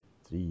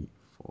3,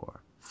 4,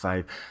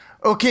 5.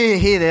 Okay,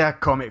 hey there,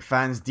 comic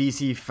fans,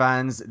 DC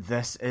fans.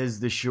 This is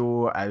the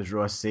show, as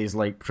Ross says,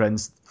 like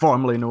Prince,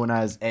 formerly known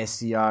as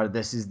SCR.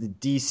 This is the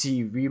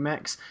DC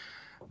Remix.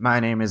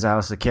 My name is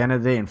Alistair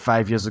Kennedy, and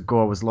 5 years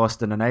ago I was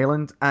lost in an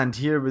island. And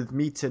here with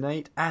me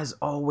tonight, as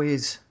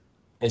always,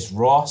 is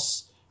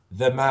Ross,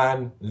 the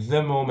man,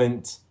 the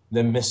moment,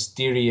 the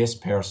mysterious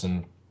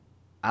person.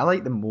 I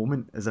like the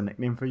moment as a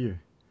nickname for you.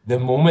 The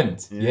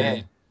moment, Yeah.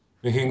 yeah.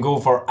 We can go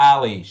for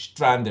Ali,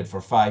 stranded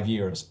for 5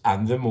 years,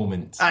 and the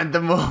moment. And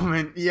the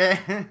moment, yeah.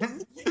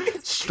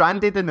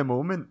 Stranded in the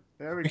moment.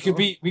 There we We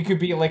go. could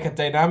be like a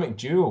dynamic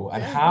duo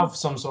and Yeah. have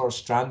some sort of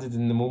stranded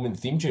in the moment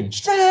theme tune.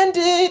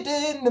 Stranded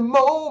in the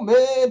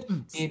moment.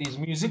 80s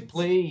music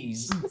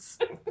plays.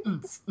 Yeah,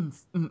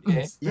 we could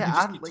I just be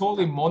like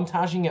totally that.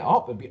 montaging it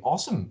up. It'd be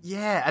awesome.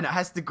 Yeah, and it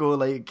has to go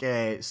like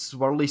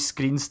swirly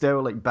screen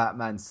style, like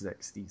Batman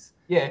 60s.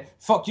 Yeah,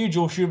 fuck you,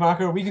 Joel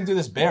Schumacher. We can do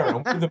this better.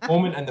 And we're the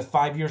moment and the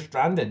 5 year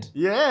stranded.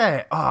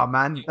 Yeah. Oh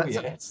man, Oh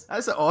yes.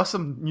 that's an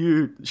awesome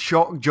new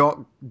shock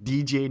jock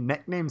DJ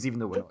nicknames, even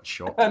though we're not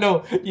shock. I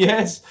know.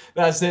 Yes,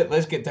 that's it.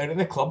 Let's get down to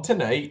the club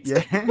tonight.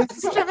 Yeah.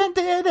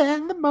 Stranded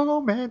in the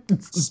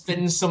moment.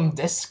 Spin some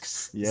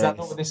discs. Is that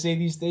not Yes. what they say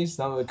these days? Is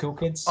that what the cool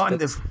kids? On Spin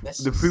the some the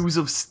discs. Wheels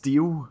of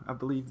Steel, I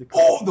believe they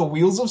call Oh, the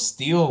Wheels of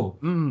Steel.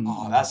 Mm.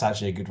 Oh, that's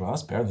actually a good one.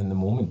 That's better than the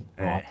moment.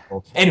 Eh.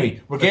 Oh.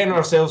 Anyway, we're getting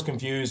ourselves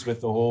confused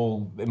with the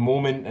whole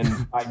moment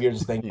and 5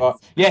 years thing. Yes. But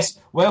yes,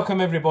 welcome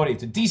everybody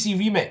to DC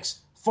Remix,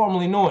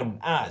 formerly known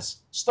as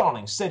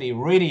Starling City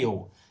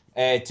Radio.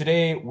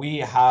 Today we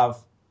have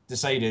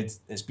decided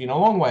it's been a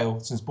long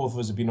while since both of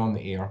us have been on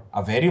the air,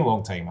 a very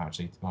long time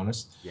actually, to be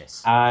honest.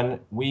 Yes.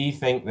 And we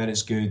think that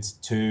it's good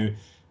to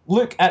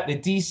look at the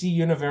DC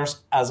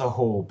universe as a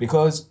whole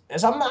because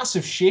it's a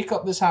massive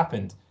shake-up that's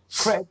happened,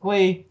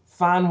 critically,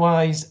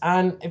 fan-wise,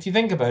 and if you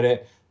think about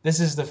it, this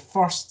is the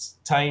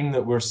first time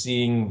that we're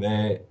seeing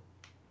the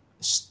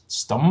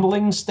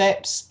stumbling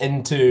steps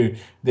into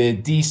the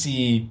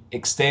DC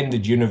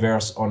extended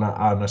universe on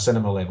a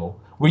cinema level.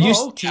 We're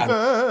used to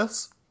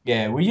Multiverse.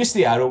 yeah, we're used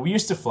to Arrow, we're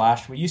used to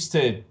Flash, we're used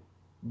to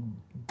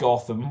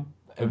Gotham,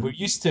 and we're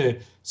used to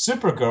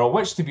Supergirl,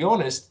 which, to be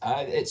honest,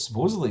 it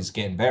supposedly is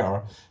getting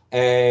better.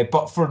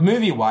 But for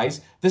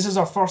movie-wise, this is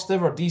our first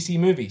ever DC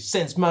movie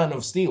since Man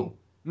of Steel.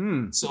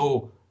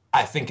 So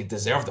I think it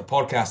deserved a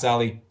podcast,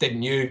 Ali,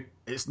 didn't you?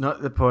 It's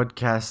not the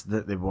podcast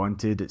that they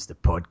wanted, it's the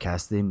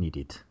podcast they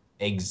needed.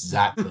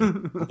 Exactly.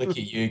 Look at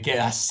you,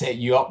 I set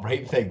you up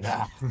right thing.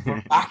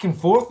 We're back and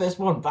forth, this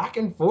one, back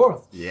and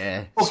forth.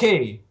 Yeah.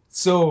 Okay,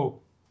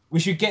 so we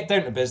should get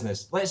down to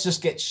business. Let's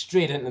just get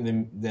straight into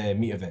the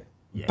meat of it.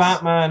 Yes.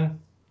 Batman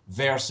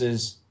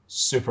versus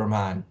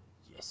Superman.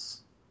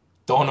 Yes.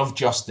 Dawn of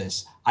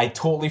Justice. I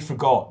totally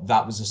forgot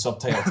that was the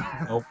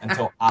subtitle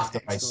until after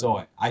I saw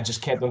it. I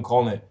just kept on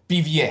calling it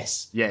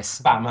BVS.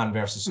 Yes. Batman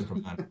versus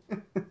Superman.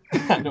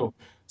 I know.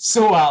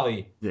 So,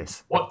 Ali,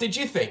 Yes. what did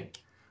you think?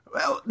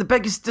 Well, the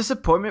biggest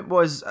disappointment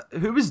was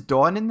who was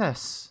Dawn in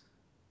this?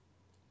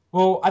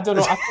 Well, I don't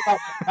know. I thought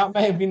that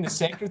might have been the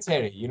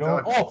secretary, you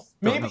know? Oh,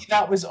 maybe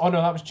that was... Oh,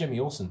 no, that was Jimmy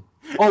Olsen.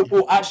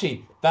 Oh,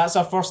 actually, that's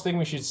our first thing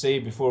we should say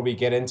before we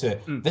get into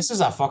it. This is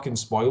a fucking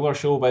spoiler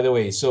show, by the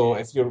way. So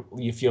if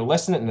you're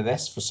listening to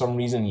this for some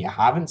reason you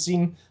haven't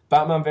seen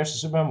Batman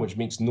vs Superman, which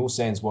makes no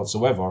sense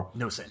whatsoever,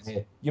 No sense.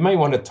 you might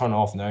want to turn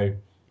off now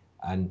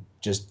and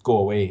just go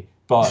away.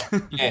 But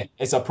yeah,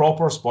 it's a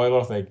proper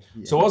spoiler thing.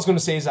 Yeah. So what I was going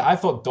to say is that I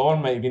thought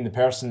Dawn might have been the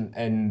person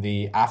in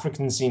the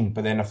African scene,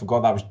 but then I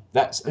forgot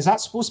is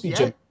that supposed to be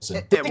Jimmy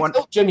Olsen? Did they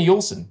kill Jimmy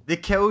Olsen? They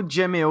killed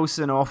Jimmy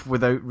Olsen off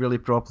without really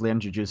properly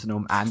introducing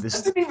him, and I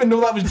didn't even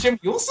know that was Jimmy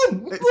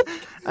Olsen.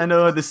 I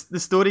know the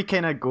story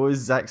kind of goes.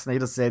 Zack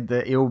Snyder said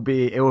that he'll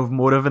have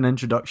more of an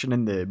introduction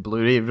in the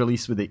Blu-ray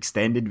release with the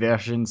extended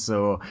version.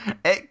 So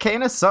it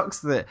kind of sucks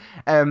that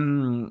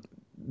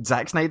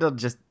Zack Snyder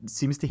just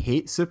seems to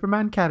hate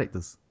Superman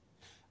characters.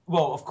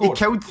 Well, of course.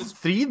 He killed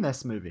 3 in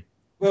this movie.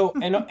 Well,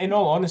 in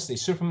all honesty,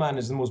 Superman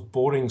is the most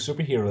boring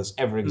superhero that's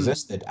ever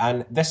existed.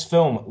 And this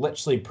film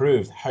literally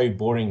proved how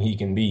boring he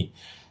can be.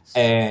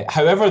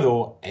 However,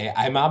 though,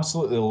 I'm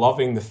absolutely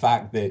loving the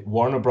fact that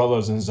Warner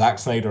Brothers and Zack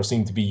Snyder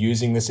seem to be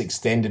using this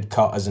extended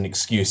cut as an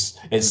excuse.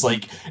 It's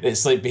like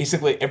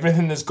basically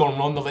everything that's gone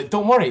wrong. They're like,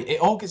 don't worry,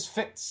 it all gets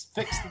fixed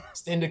in the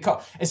extended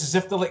cut. It's as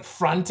if they're like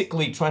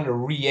frantically trying to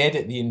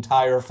re-edit the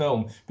entire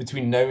film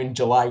between now and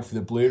July for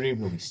the Blu-ray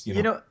release.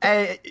 You know,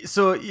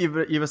 so you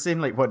were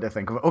saying like, what do I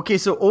think of it? Okay,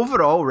 so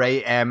overall,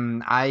 right,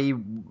 I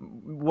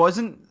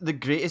wasn't the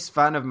greatest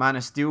fan of Man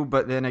of Steel,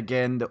 but then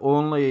again, the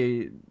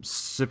only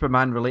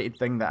Superman related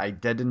thing that I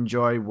did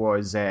enjoy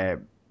was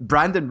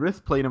Brandon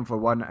Routh playing him for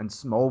 1 and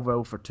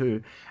Smallville for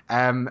 2.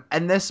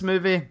 In this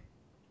movie,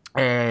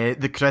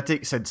 the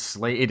critics had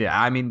slated it.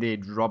 I mean,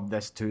 they'd rubbed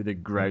this to the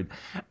ground.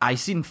 I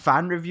seen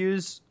fan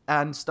reviews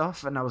and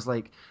stuff, and I was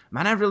like,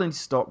 man, I really need to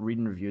stop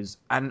reading reviews.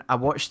 And I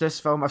watched this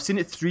film. I've seen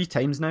it 3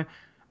 times now,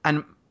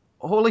 and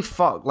holy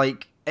fuck,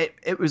 like,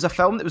 it was a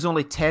film that was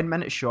only 10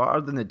 minutes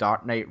shorter than The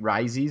Dark Knight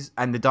Rises,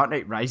 and The Dark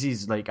Knight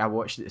Rises, like, I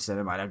watched it at the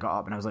cinema and I got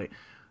up and I was like,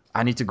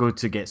 I need to go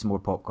to get some more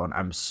popcorn.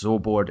 I'm so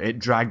bored. It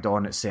dragged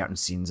on at certain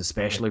scenes,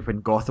 especially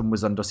when Gotham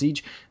was under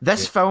siege.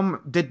 This film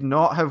did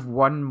not have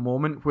one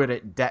moment where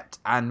it dipped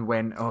and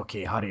went,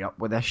 okay, hurry up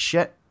with this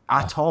shit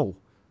at all.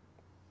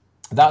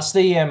 That's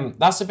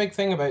the big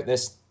thing about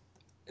this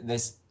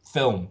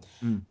film.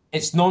 Mm.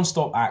 It's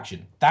non-stop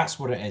action. That's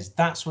what it is.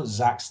 That's what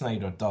Zack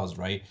Snyder does,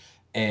 right?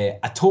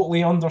 I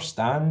totally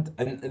understand,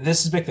 and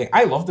this is a big thing.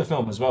 I love the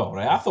film as well,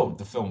 right? I thought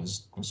the film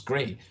was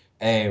great.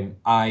 But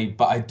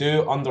I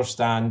do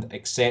understand,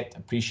 accept,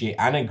 appreciate,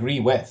 and agree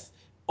with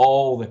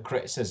all the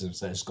criticisms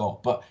that it's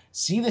got. But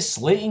see the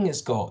slating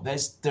it's got.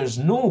 There's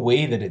no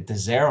way that it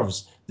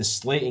deserves the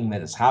slating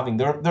that it's having.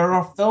 There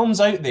are films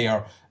out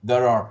there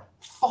that are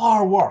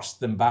far worse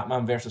than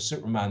Batman versus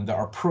Superman that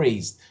are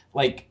praised,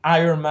 like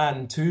Iron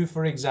Man 2,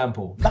 for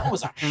example. That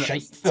was a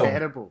shite film.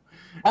 Terrible.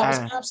 That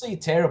was absolutely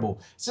terrible.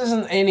 This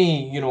isn't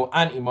any,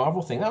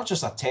 anti-Marvel thing. That was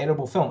just a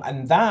terrible film.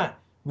 And that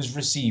was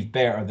received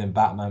better than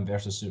Batman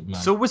versus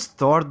Superman. So was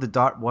Thor: The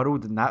Dark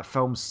World, and that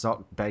film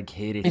sucked big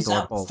hairy Is Thor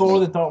that balls. Thor: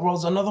 The Dark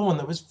World's another one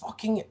that was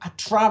fucking a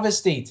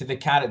travesty to the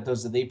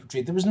characters that they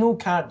portrayed. There was no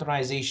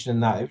characterization in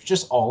that. It was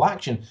just all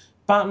action.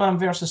 Batman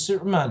versus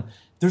Superman.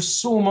 There's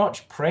so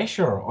much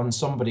pressure on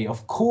somebody.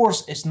 Of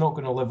course, it's not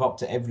going to live up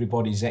to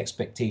everybody's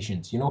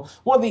expectations.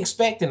 What are they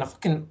expecting? A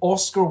fucking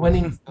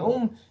Oscar-winning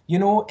film?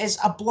 It's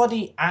a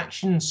bloody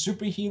action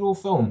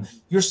superhero film.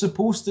 You're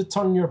supposed to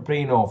turn your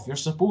brain off. You're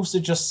supposed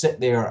to just sit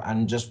there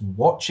and just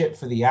watch it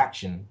for the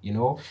action.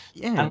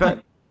 Yeah,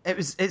 but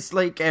it's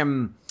like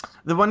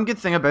the one good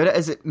thing about it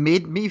is it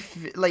made me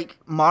like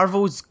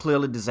Marvel's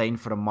clearly designed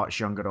for a much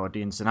younger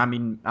audience, and I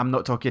mean I'm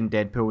not talking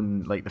Deadpool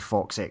and like the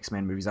Fox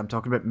X-Men movies. I'm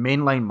talking about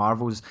mainline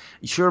Marvels.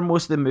 Sure,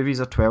 most of the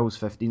movies are 12s,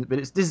 15s, but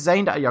it's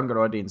designed at a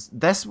younger audience.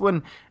 This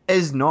one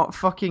is not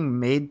fucking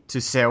made to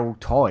sell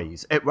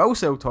toys. It will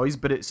sell toys,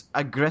 but it's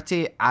a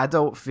gritty,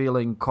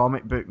 adult-feeling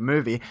comic book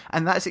movie,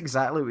 and that's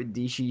exactly what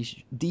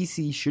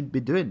DC should be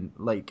doing.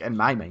 Like in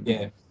my mind.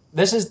 Yeah.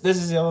 This is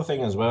the other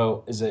thing as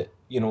well, is that,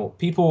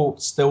 people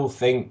still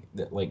think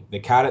that like the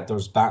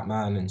characters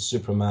Batman and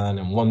Superman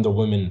and Wonder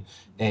Woman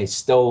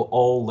still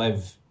all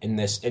live in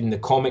the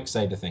comic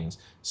side of things,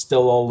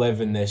 still all live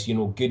in this,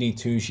 goody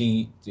two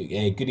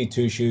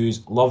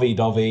shoes, lovey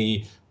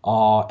dovey,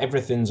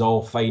 everything's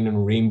all fine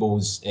and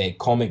rainbows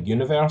comic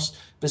universe.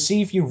 But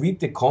see, if you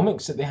read the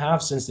comics that they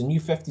have since the New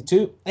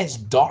 52, it's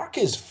dark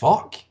as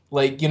fuck.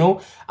 Like,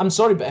 I'm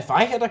sorry, but if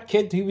I had a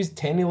kid who was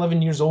 10,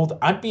 11 years old,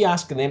 I'd be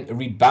asking them to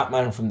read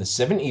Batman from the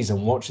 70s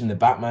and watching the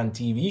Batman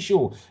TV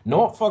show,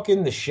 not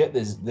fucking the shit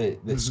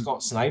that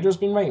Scott Snyder's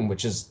been writing,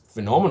 which is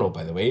phenomenal,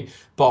 by the way.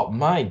 But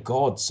my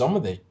God, some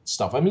of the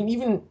stuff, I mean,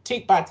 even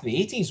take back to the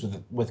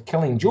 80s with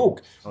Killing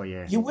Joke. Oh,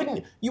 yeah. You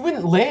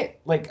wouldn't let,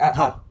 like,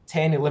 a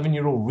 10,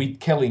 11-year-old read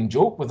Killing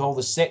Joke with all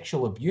the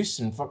sexual abuse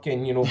and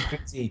fucking,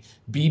 crazy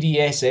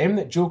BDSM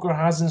that Joker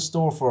has in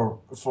store for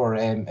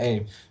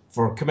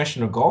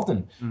Commissioner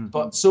Gordon.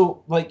 But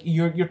so, like,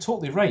 you're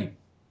totally right.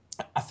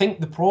 I think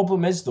the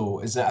problem is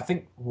that I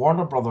think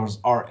Warner Brothers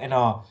are in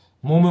a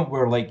moment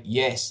where, like,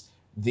 yes,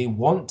 they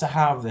want to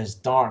have this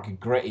dark,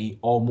 gritty,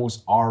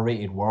 almost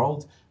R-rated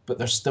world, but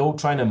they're still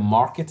trying to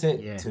market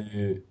it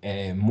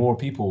to more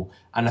people.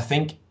 And I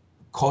think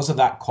because of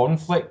that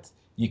conflict,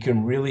 you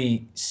can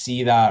really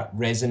see that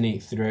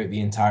resonate throughout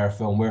the entire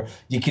film, where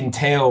you can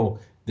tell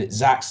that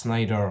Zack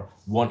Snyder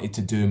wanted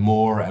to do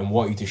more and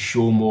wanted to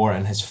show more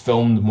and has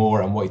filmed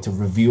more and wanted to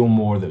reveal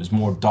more that was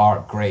more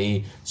dark,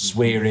 grey,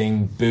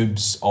 swearing,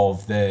 boobs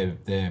of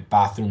the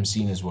bathroom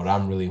scene is what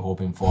I'm really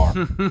hoping for.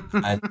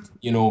 And,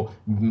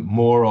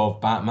 more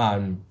of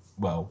Batman,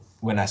 well,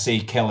 when I say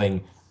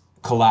killing,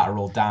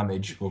 collateral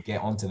damage. We'll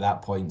get onto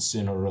that point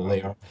sooner or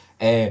later.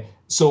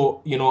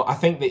 So, I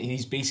think that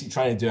he's basically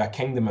trying to do a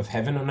kingdom of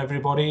heaven on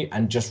everybody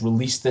and just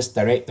release this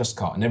director's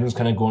cut. And everyone's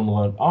kind of going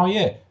along, oh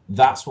yeah,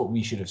 that's what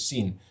we should have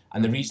seen.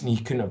 And the reason he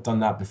couldn't have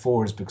done that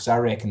before is because I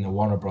reckon the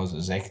Warner Bros.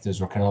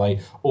 Executives were kind of like,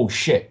 oh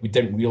shit, we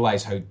didn't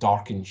realize how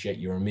dark and shit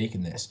you were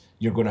making this.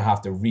 You're going to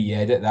have to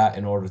re-edit that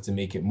in order to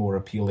make it more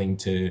appealing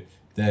to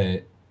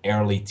the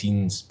early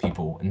teens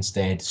people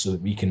instead, so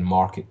that we can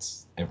market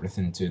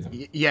everything to them.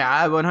 Yeah,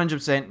 I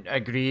 100%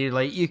 agree.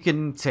 Like, you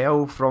can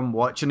tell from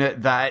watching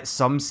it that at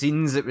some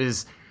scenes it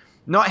was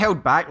not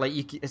held back.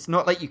 Like, it's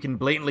not like you can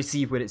blatantly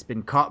see where it's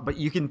been cut, but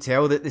you can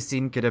tell that the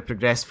scene could have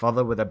progressed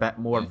further with a bit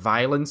more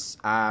violence.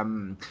 I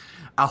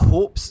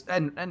hope,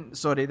 and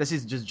sorry, this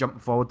is just jumping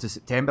forward to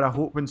September. I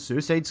hope when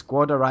Suicide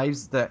Squad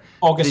arrives that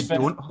August they 5th,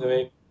 don't. by the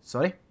way.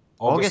 Sorry,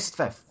 August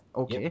 5th.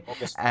 Okay. Yep,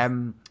 August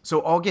 5th.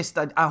 So August,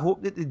 I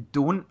hope that they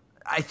don't.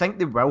 I think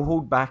they will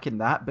hold back in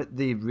that, but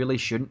they really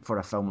shouldn't for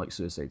a film like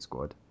Suicide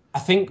Squad. I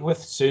think with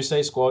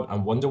Suicide Squad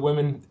and Wonder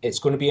Woman, it's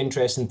going to be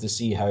interesting to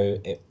see how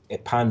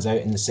it pans out,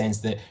 in the sense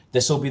that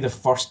this will be the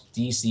first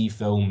DC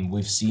film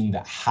we've seen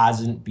that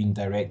hasn't been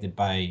directed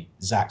by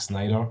Zack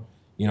Snyder.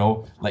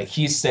 Like,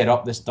 he's set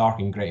up this dark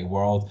and gritty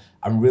world.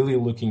 I'm really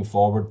looking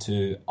forward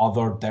to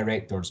other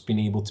directors being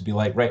able to be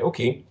like, right,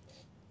 okay,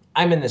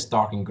 I'm in this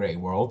dark and gritty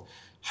world.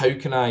 How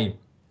can I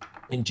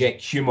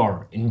inject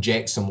humor,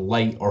 inject some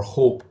light or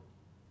hope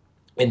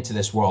into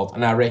this world.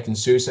 And I reckon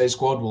Suicide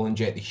Squad will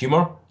inject the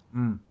humor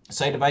Mm.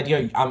 side of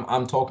idea.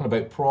 I'm talking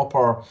about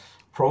proper,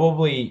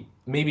 probably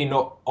maybe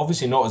not,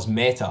 obviously not as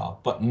meta,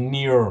 but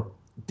near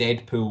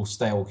Deadpool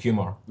style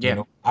humor. You Yeah.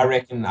 know, I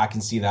reckon I can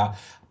see that.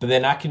 But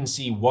then I can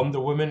see Wonder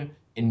Woman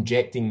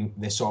injecting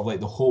this sort of like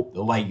the hope,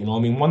 the light. You know, I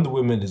mean, Wonder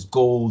Woman is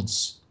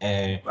golds,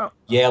 Well,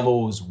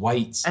 yellows,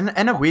 whites.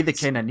 in a way, they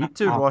kind of need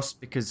to, Ross,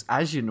 because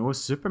as you know,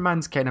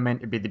 Superman's kind of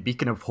meant to be the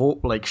beacon of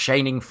hope, like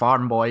shining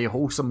farm boy,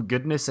 wholesome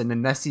goodness, and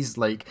in this, he's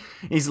like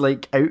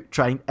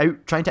trying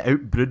to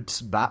outbrood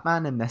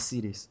Batman in this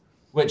series.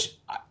 Which,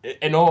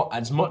 you know,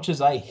 as much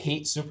as I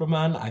hate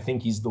Superman, I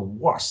think he's the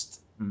worst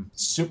Mm.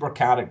 super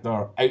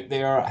character out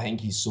there. I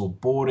think he's so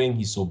boring.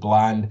 He's so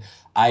bland.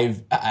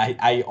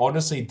 I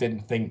honestly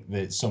didn't think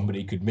that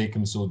somebody could make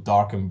him so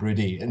dark and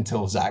broody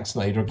until Zack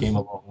Snyder came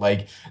along.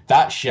 Like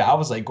that shit, I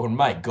was like going,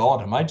 my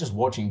God, am I just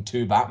watching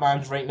two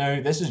Batmans right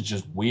now? This is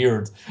just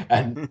weird.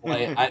 And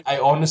like, I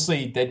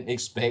honestly didn't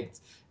expect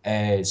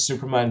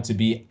Superman to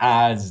be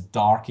as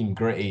dark and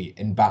gritty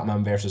in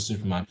Batman versus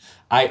Superman.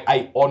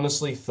 I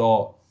honestly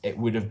thought it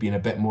would have been a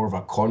bit more of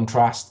a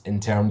contrast in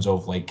terms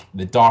of like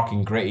the dark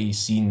and gritty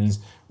scenes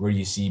where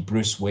you see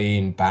Bruce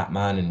Wayne,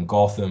 Batman, and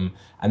Gotham,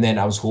 and then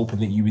I was hoping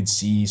that you would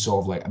see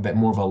sort of like a bit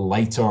more of a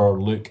lighter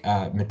look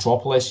at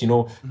Metropolis. You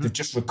know, they've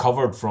just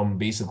recovered from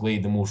basically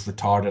the most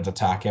retarded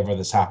attack ever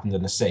that's happened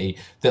in the city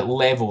that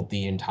leveled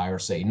the entire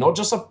city, not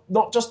just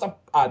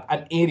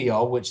an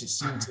area which it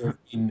seemed to have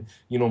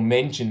been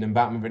mentioned in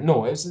Batman, but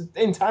no, it was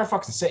the entire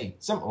fucking city.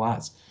 Simple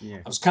as. Yeah.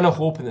 I was kind of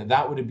hoping that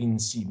that would have been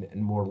seen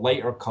in more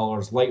lighter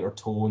colors, lighter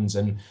tones,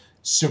 and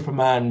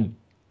Superman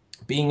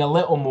being a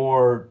little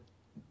more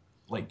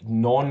like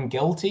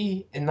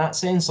non-guilty in that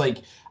sense. Like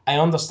I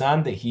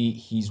understand that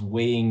he's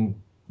being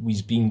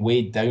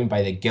weighed down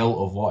by the guilt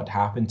of what had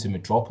happened to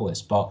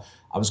Metropolis, but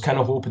I was kind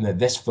of hoping that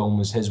this film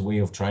was his way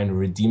of trying to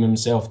redeem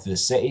himself to the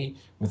city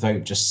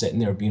without just sitting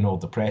there being all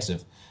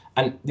depressive.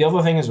 And the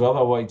other thing as well that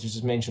I wanted to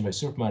just mention about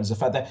Superman is the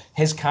fact that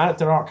his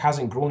character arc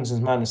hasn't grown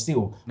since Man of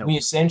Steel. No. We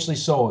essentially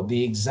saw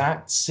the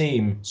exact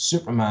same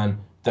Superman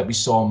that we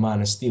saw in Man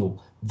of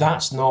Steel.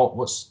 That's not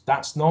what's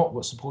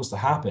supposed to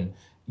happen.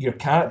 Your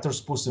character's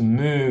supposed to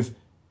move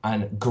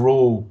and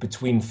grow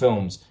between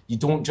films. You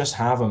don't just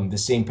have him the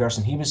same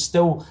person. He was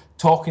still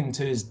talking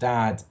to his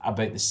dad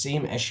about the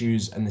same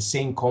issues and the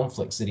same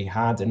conflicts that he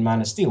had in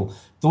Man of Steel.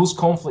 Those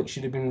conflicts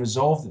should have been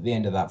resolved at the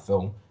end of that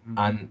film,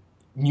 and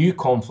new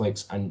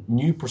conflicts and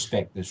new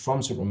perspectives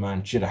from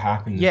Superman should have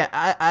happened.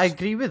 Yeah, I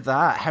agree with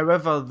that.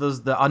 However,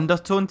 there's the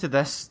undertone to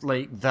this,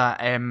 like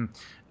that.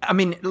 I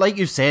mean, like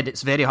you said,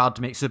 it's very hard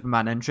to make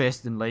Superman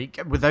interesting.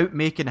 Like without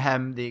making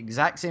him the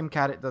exact same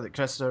character that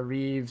Christopher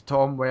Reeve,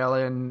 Tom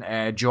Welling,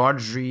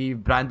 George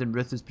Reeve, Brandon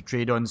Routh has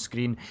portrayed on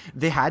screen.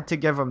 They had to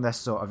give him this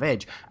sort of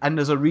edge, and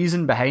there's a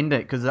reason behind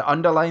it. Because the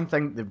underlying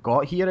thing they've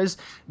got here is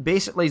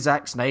basically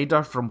Zack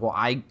Snyder, from what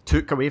I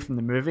took away from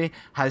the movie,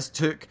 has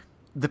took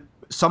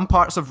some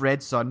parts of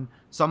Red Son,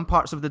 some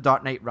parts of The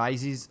Dark Knight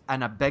Rises,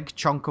 and a big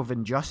chunk of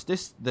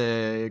Injustice,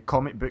 the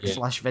comic book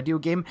 / video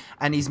game,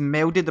 and he's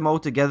melded them all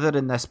together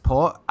in this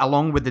pot,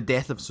 along with the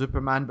death of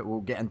Superman, but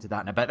we'll get into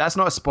that in a bit. That's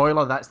not a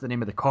spoiler, that's the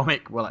name of the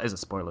comic. Well, it is a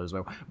spoiler as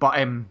well. But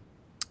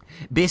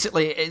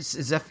basically, it's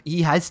as if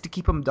he has to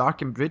keep him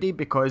dark and broody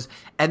because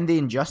in the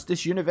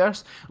Injustice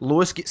universe,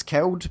 Lois gets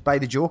killed by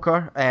the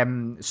Joker.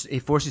 He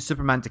forces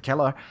Superman to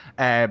kill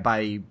her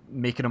by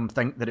making him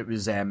think that it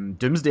was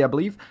Doomsday, I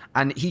believe.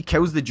 And he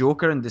kills the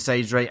Joker and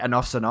decides, right,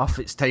 enough's enough.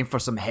 It's time for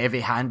some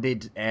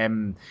heavy-handed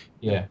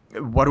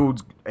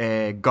world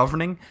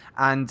governing.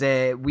 And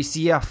we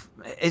see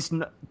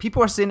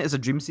people are saying it's a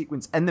dream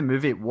sequence. In the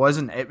movie, it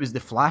wasn't. It was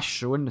the Flash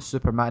showing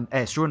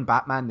showing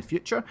Batman the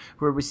future,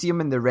 where we see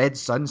him in the Red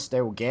Sun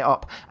style get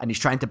up, and he's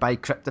trying to buy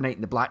kryptonite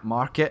in the black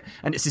market,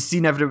 and it's a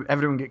scene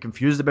everyone get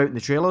confused about in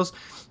the trailers.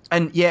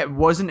 And yeah, it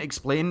wasn't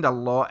explained a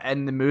lot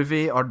in the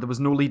movie, or there was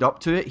no lead up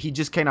to it. He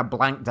just kind of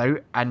blanked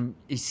out, and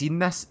he's seen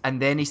this,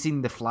 and then he's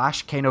seen the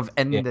Flash kind of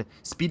in the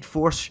Speed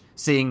Force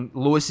saying,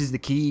 Lois is the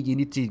key, you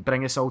need to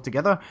bring us all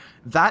together.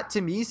 That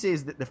to me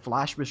says that the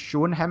Flash was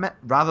showing him it,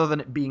 rather than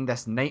it being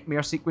this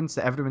nightmare sequence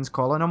that everyone's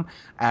calling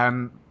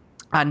him.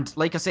 And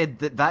like I said,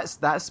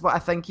 that's what I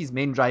think his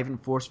main driving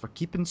force for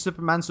keeping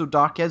Superman so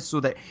dark is, so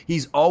that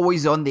he's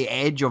always on the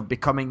edge of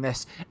becoming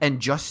this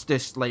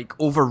injustice, like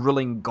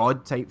overruling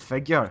God type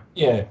figure.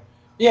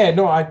 Yeah,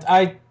 no,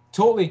 I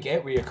totally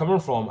get where you're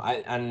coming from.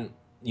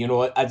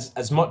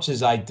 As much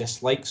as I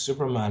dislike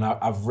Superman,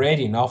 I've read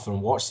enough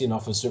and watched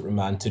enough of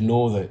Superman to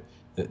know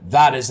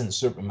that isn't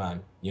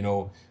Superman. You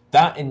know,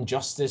 that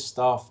injustice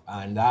stuff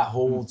and that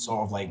whole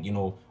sort of like,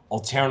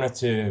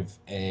 alternative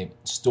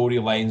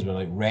storylines with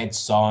like Red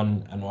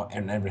Sun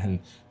and everything.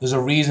 There's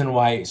a reason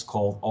why it's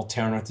called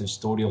alternative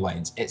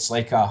storylines. It's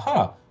like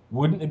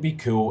wouldn't it be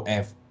cool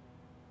if ...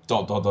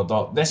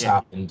 this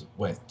happened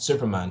with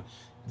Superman.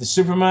 The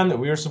Superman that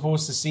we're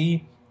supposed to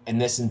see in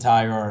this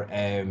entire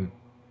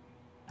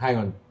hang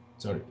on,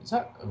 sorry, is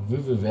that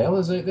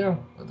Vuvuzelas out there?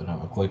 I don't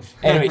have a clue.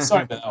 Anyway,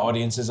 sorry about the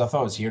audiences. I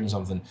thought I was hearing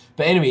something.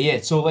 But anyway,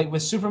 yeah, so like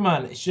with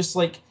Superman, it's just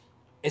like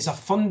it's a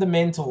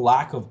fundamental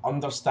lack of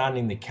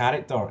understanding the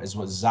character is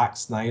what Zack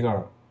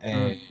Snyder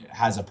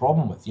has a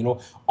problem with. You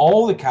know,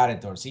 all the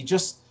characters, it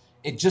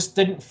just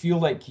didn't feel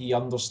like he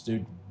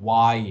understood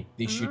why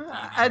they should be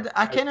there.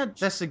 I kind of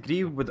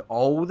disagree with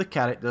all the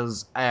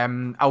characters.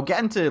 I'll get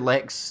into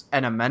Lex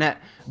in a minute,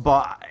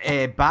 but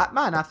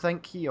Batman, I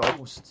think he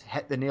almost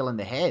hit the nail on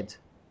the head.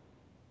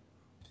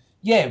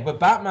 Yeah, but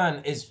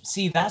Batman is,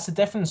 see, that's the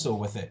difference though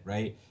with it,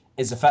 right?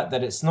 Is the fact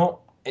that it's not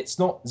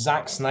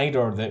Zack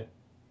Snyder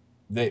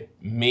that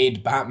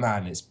made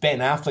Batman. It's Ben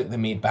Affleck that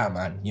made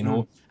Batman, you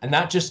know? And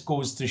that just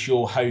goes to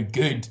show how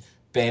good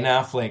Ben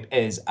Affleck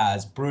is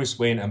as Bruce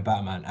Wayne and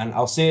Batman. And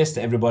I'll say this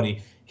to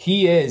everybody,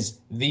 he is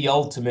the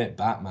ultimate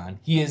Batman.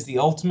 He is the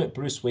ultimate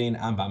Bruce Wayne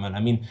and Batman.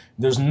 I mean,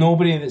 there's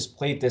nobody that's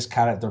played this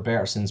character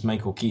better since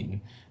Michael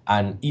Keaton.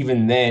 And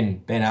even then,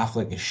 Ben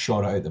Affleck is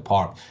shot out the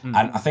park. And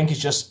I think it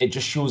just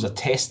shows a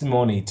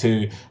testimony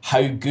to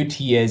how good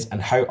he is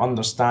and how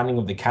understanding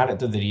of the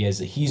character that he is,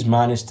 that he's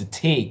managed to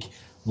take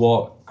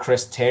what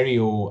Chris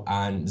Terrio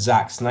and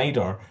Zack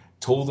Snyder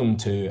told him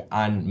to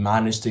and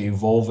managed to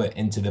evolve it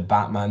into the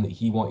Batman that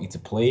he wanted to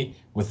play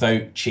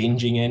without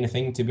changing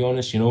anything, to be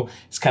honest. You know,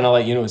 it's kind of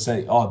like, you know, it's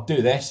like, oh,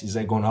 do this. He's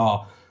like going,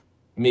 oh,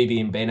 maybe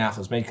in Ben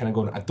Affleck's mind kind of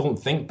going, I don't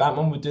think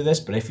Batman would do this,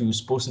 but if he was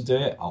supposed to do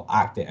it, I'll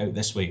act it out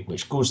this way,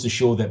 which goes to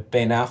show that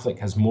Ben Affleck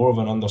has more of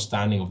an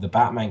understanding of the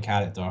Batman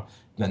character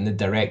than the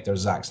director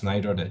Zack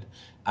Snyder did.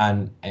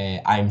 And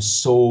I'm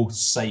so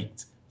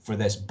psyched for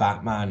this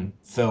Batman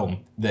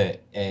film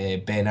that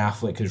Ben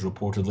Affleck has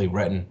reportedly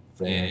written.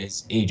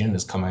 His agent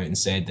has come out and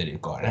said that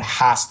it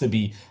has to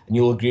be, and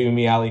you'll agree with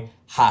me, Ali,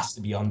 has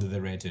to be Under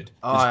the Red Hood.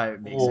 There's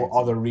no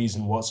other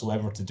reason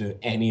whatsoever to do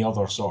any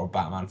other sort of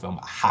Batman film.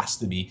 It has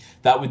to be.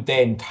 That would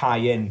then tie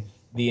in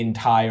the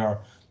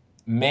entire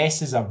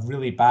mess is a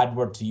really bad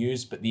word to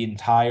use, but the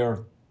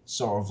entire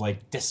sort of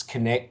like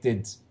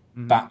disconnected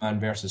Batman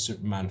versus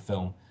Superman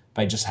film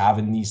by just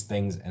having these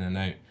things in and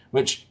out.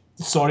 Which,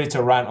 sorry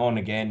to rant on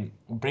again,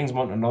 brings me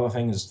on to another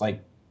thing is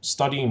like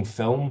studying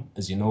film,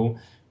 as you know.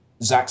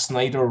 Zack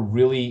Snyder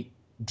really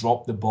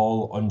dropped the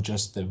ball on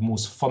just the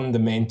most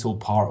fundamental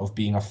part of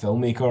being a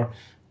filmmaker.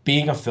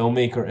 Being a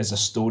filmmaker is a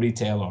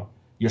storyteller.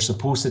 You're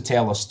supposed to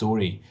tell a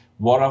story.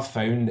 What I've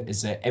found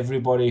is that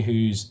everybody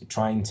who's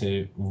trying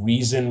to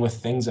reason with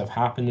things that have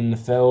happened in the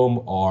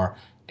film or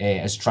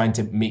is trying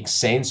to make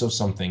sense of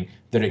something,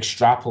 they're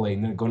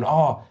extrapolating. They're going,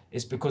 oh,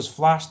 it's because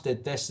Flash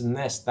did this and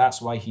this.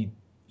 That's why he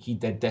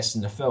did this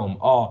in the film.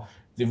 Oh,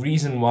 the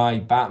reason why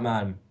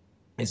Batman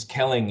is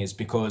killing is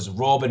because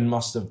Robin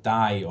must have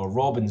died or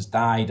Robin's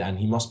died and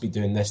he must be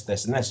doing this,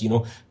 this, and this. You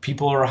know,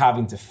 people are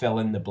having to fill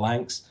in the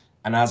blanks.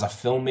 And as a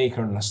filmmaker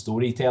and a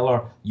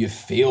storyteller, you've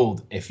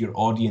failed if your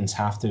audience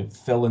have to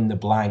fill in the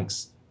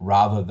blanks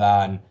rather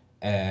than,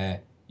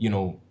 you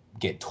know,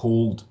 get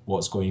told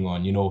what's going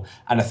on, you know.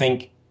 And I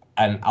think,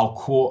 and I'll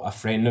quote a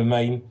friend of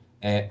mine,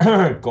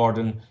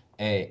 Gordon,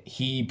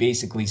 he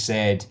basically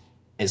said,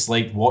 it's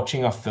like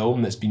watching a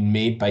film that's been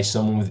made by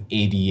someone with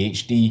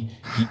ADHD.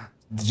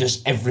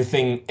 Just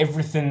everything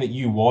that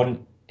you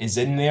want is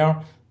in there,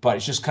 but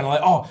it's just kind of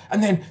like, oh,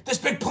 and then this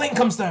big plane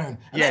comes down,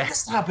 and then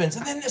this happens,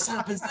 and then this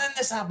happens, and then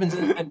this happens,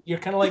 and you're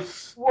kind of like,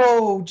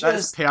 whoa,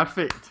 just that's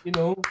perfect, you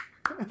know,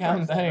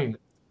 calm down.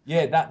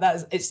 Yeah,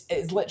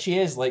 it literally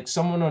is like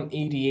someone on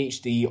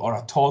ADHD or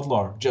a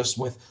toddler just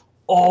with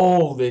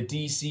all the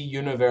DC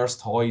Universe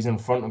toys in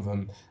front of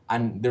them,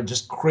 and they're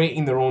just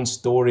creating their own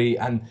story,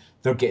 and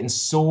they're getting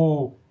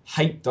so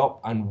hyped up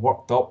and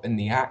worked up in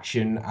the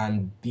action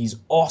and these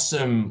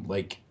awesome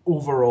like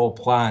overall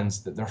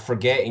plans that they're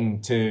forgetting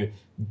to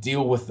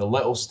deal with the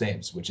little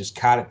steps, which is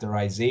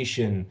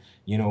characterization,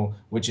 you know,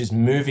 which is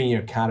moving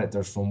your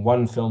characters from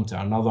one film to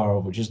another,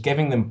 which is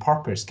giving them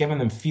purpose, giving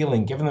them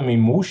feeling, giving them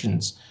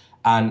emotions.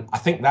 And I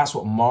think that's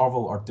what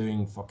Marvel are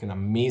doing fucking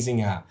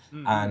amazing at.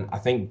 And I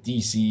think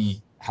DC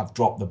have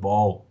dropped the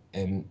ball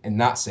in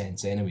that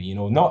sense anyway, you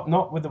know,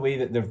 not with the way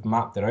that they've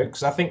mapped it out,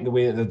 because I think the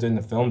way that they're doing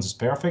the films is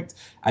perfect.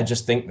 I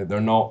just think that they're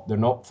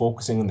not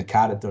focusing on the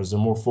characters, they're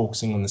more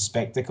focusing on the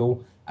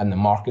spectacle and the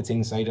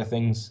marketing side of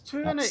things.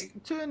 To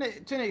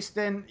an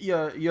extent,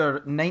 you're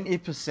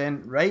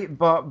 90% right,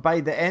 but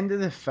by the end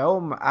of the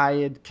film, I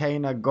had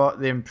kind of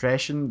got the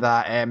impression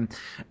that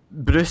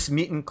Bruce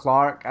meeting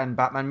Clark and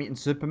Batman meeting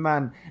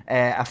Superman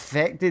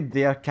affected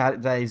their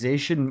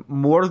characterization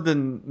more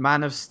than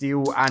Man of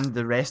Steel and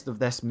the rest of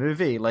this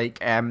movie. Like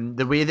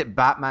the way that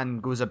Batman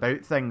goes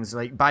about things.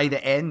 Like by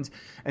the end,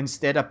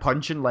 instead of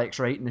punching Lex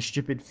right in the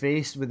stupid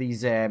face with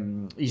his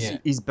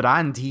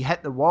brand, he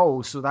hit the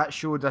wall. So that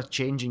showed a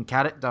change in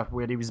character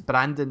where he was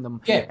branding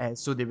them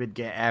so they would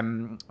get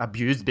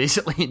abused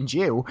basically in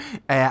jail.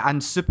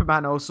 And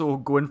Superman also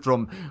going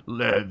from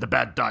the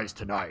bad dies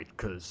tonight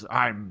because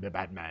I'm the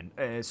bad man.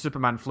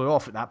 Superman flew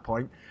off at that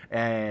point.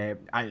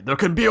 There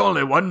can be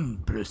only one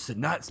Bruce,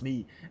 and that's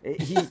me.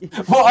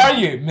 What are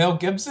you, Mel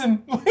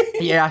Gibson?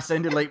 Yeah, I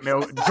sounded like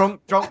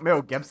drunk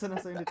Mel Gibson.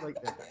 I sounded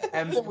like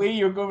that. The way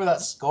you're going with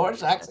that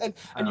Scottish accent,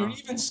 and you're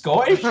even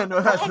Scottish. I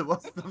know that's the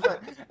worst of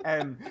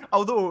it.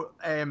 Although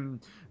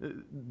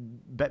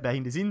bit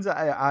behind the scenes.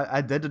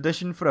 I did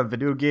audition for a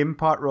video game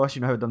part, Ross.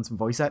 You know how I've done some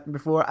voice acting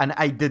before, and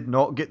I did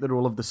not get the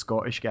role of the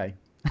Scottish guy.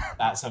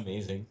 That's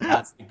amazing.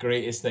 That's the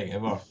greatest thing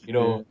ever. You Yeah.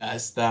 know,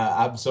 that's that.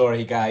 I'm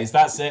sorry, guys.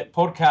 That's it.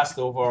 Podcast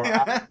over.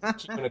 I'm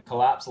going to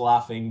collapse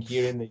laughing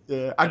hearing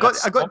Yeah, that a I got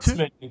two.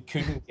 Scotsman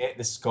couldn't get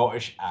the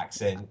Scottish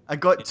accent. I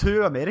got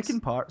two American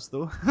parts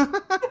though.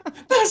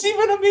 That's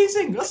even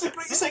amazing. That's the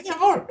greatest thing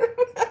ever.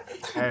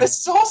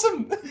 This is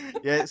awesome.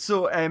 Yeah.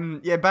 So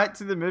yeah, back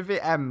to the movie.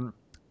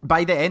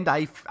 By the end,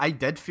 I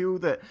did feel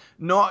that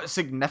not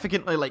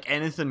significantly like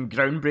anything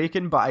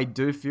groundbreaking, but I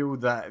do feel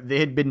that they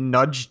had been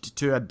nudged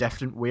to a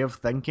different way of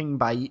thinking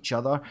by each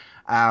other.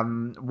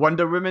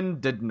 Wonder Woman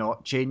did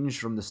not change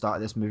from the start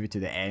of this movie to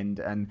the end,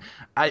 and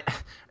I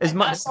as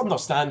much That's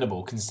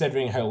understandable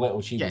considering how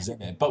little she was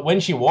in it. But when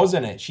she was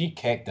in it, she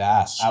kicked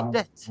ass. I'm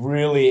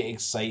really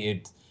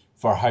excited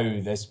for how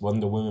this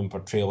Wonder Woman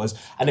portrayal is.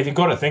 And if you've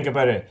got to think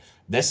about it,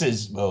 this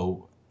is,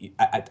 well,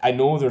 I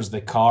know there's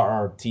the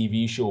Carter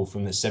TV show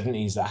from the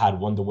 70s that had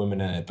Wonder Woman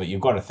in it, but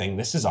you've got to think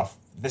this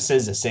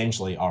is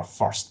essentially our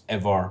first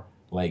ever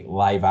like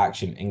live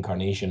action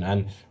incarnation.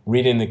 And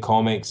reading the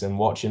comics and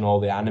watching all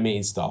the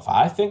animated stuff,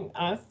 I think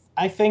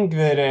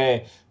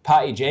that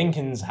Patty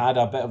Jenkins had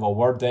a bit of a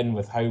word in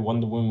with how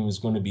Wonder Woman was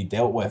going to be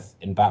dealt with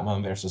in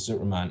Batman versus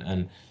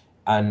Superman,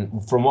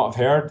 and from what I've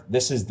heard,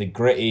 this is the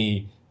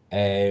gritty.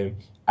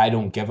 I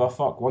don't give a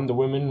fuck Wonder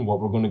Woman. What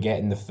we're going to get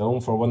in the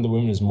film for Wonder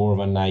Woman is more of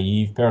a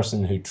naive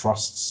person who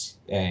trusts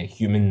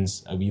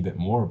humans a wee bit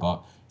more.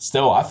 But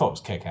still, I thought it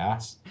was kick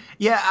ass.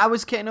 Yeah, I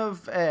was kind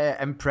of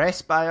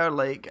impressed by her.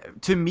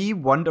 Like, to me,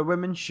 Wonder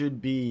Woman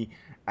should be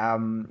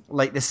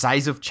like the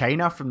size of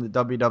China from the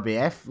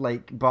WWF.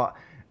 Like, but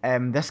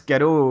this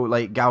girl,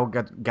 like Gal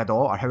Gadot,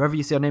 or however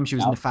you say her name, she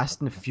was in the Fast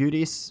and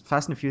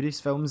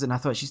Furious films, and I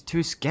thought she's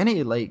too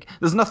skinny. Like,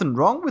 there's nothing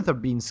wrong with her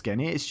being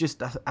skinny. It's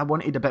just I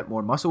wanted a bit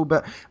more muscle.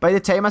 But by the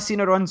time I seen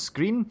her on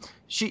screen,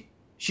 she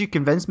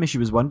convinced me she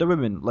was Wonder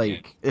Woman.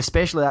 Like,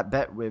 especially that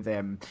bit with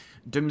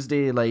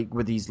Doomsday, like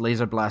with these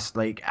laser blasts,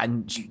 like,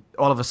 and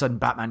all of a sudden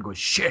Batman goes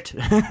shit.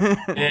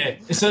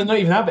 It's not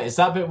even that bit. It's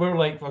that bit where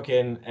like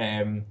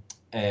fucking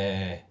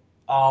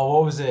oh,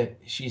 what was it?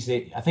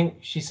 I think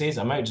she says,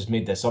 I might have just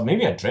made this up.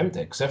 Maybe I dreamt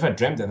it, because if I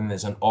dreamt it, then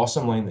it's an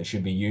awesome line that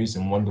should be used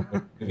in Wonder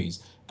Woman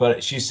movies.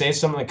 But she says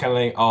something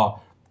kind of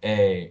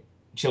like,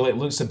 she like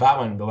looks at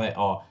Batman and be like,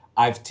 oh,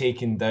 I've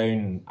taken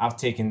down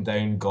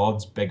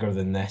gods bigger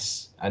than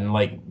this, and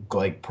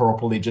like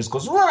properly just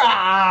goes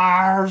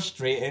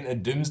straight into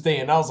Doomsday,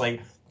 and I was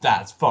like,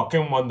 that's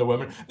fucking Wonder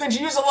Woman. Then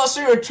she used a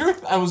lasso of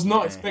truth. I was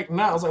not expecting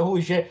that. I was like,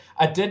 holy shit.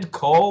 I did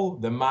call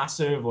the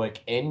massive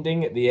like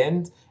ending at the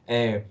end.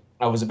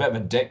 I was a bit of a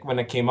dick when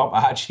it came up.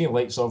 I actually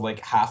like sort of like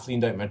half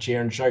leaned out my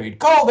chair and shouted,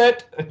 "Called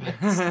it!"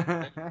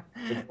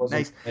 It wasn't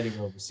Nice. very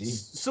well received.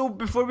 So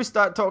before we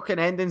start talking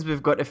endings,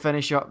 we've got to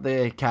finish up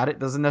the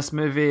characters in this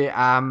movie.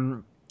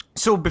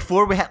 So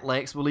before we hit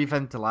Lex, we'll leave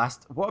him to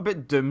last. What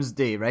about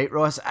Doomsday, right,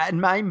 Ross? In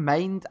my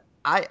mind,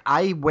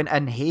 I went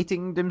in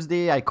hating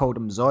Doomsday. I called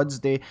him Zod's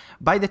Day.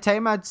 By the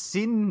time I'd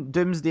seen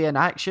Doomsday in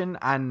action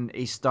and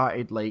he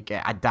started like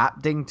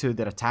adapting to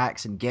their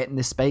attacks and getting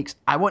the spikes,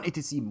 I wanted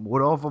to see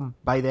more of him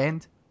by the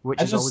end,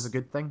 which is always a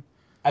good thing.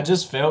 I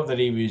just felt that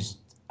he was.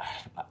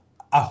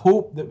 I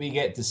hope that we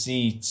get to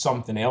see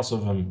something else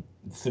of him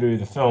through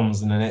the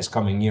films in the next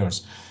coming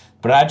years.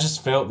 But I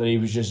just felt that he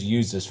was just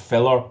used as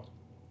filler.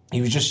 He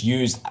was just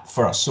used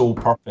for a sole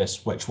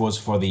purpose, which was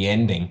for the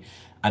ending,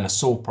 and a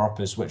sole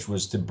purpose, which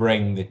was to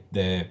bring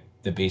the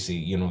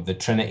basic, the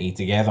Trinity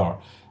together.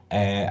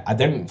 I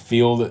didn't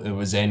feel that there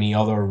was any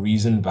other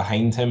reason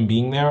behind him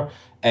being there.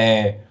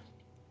 I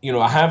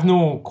have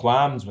no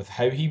qualms with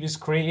how he was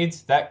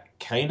created. That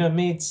kind of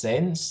made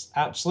sense,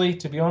 actually,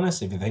 to be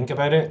honest, if you think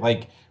about it.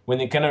 Like, when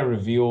they kind of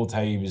revealed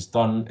how he was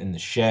done in the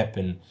ship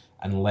and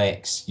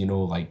Lex,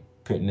 like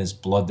putting his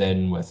blood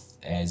in with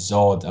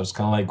Zod, I was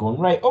kind of like going,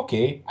 right,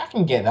 okay, I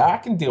can get that. I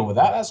can deal with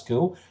that. That's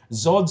cool.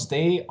 Zod's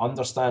Day,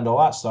 understand all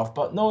that stuff.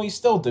 But no, he's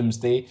still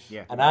Doomsday.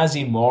 Yeah. And as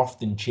he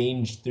morphed and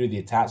changed through the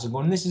attacks, I'm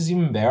going, this is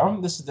even better.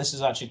 This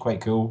is actually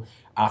quite cool.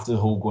 After the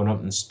whole going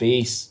up in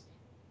space,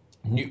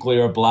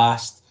 nuclear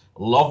blast.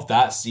 Love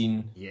that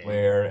scene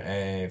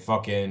where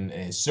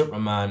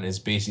Superman is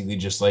basically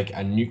just like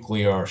a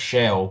nuclear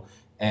shell.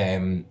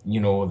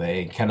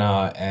 They kind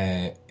of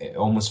it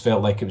almost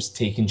felt like it was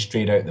taken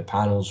straight out the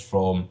panels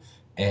from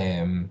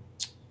The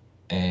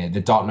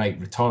Dark Knight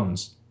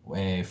Returns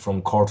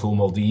from Corto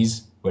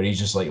Maltese, where he's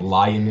just like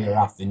lying there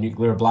after the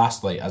nuclear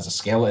blast, like as a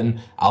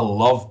skeleton. I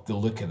loved the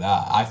look of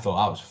that. I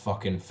thought that was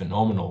fucking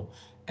phenomenal.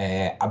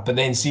 But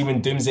then see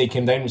when Doomsday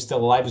came down, was still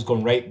alive, was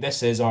going, right,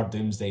 this is our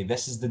Doomsday.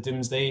 This is the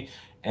Doomsday.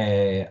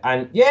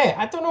 And yeah,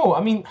 I don't know.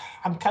 I mean,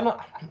 I'm kind of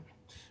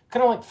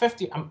like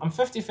 50. I'm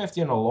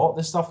 50-50 on a lot of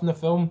the stuff in the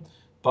film,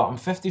 but I'm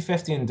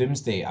 50-50 in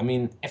Doomsday. I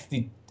mean,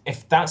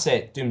 if that's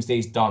it,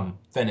 Doomsday's done,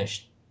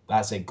 finished,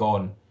 that's it,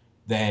 gone,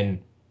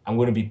 then I'm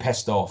going to be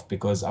pissed off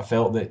because I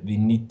felt that they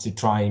need to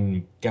try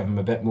and give him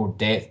a bit more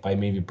depth by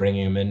maybe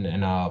bringing him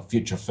in a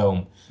future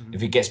film. Mhm.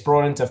 If he gets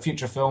brought into a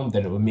future film,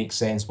 then it would make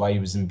sense why he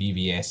was in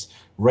BVS.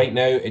 Right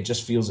now, it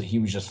just feels like he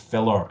was just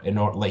filler in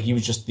order, like he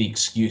was just the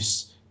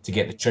excuse to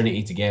get the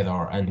Trinity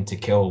together and to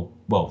kill,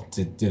 well,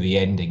 to do the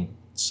ending.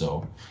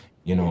 So,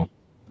 you Yeah. know,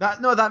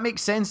 That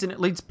makes sense, and it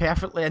leads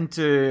perfectly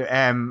into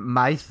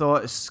my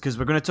thoughts because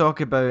we're going to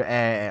talk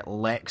about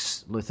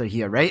Lex Luthor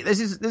here, right?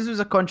 This was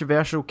a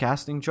controversial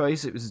casting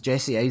choice. It was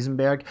Jesse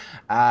Eisenberg,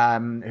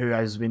 who,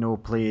 as we know,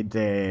 played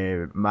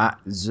Matt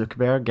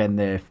Zuckerberg in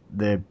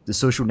the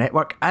Social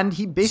Network, and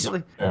he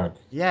basically, Zuckerberg.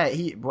 yeah,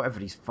 he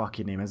whatever his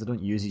fucking name is, I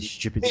don't use his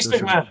stupid Vince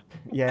social. McMahon.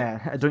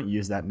 Yeah, I don't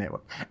use that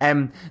network.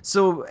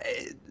 So.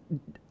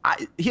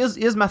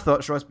 Here's my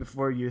thoughts, Ross,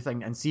 before you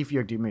think, and see if you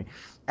agree with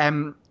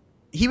me.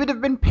 He would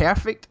have been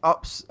perfect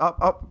up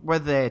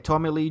with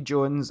Tommy Lee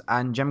Jones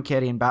and Jim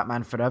Carrey in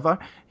Batman Forever.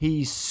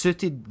 He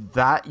suited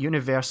that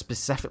universe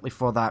specifically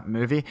for that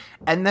movie.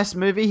 In this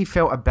movie, he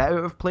felt a bit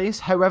out of place.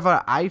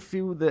 However, I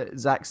feel that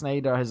Zack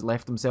Snyder has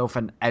left himself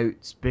an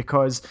out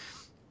because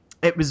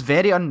it was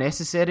very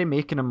unnecessary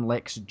making him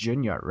Lex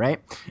Jr., right?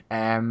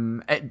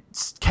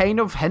 It's kind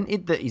of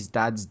hinted that his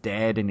dad's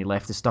dead and he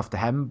left the stuff to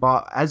him,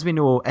 but as we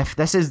know, if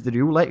this is the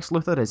real Lex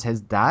Luthor as his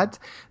dad,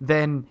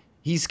 then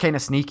he's kind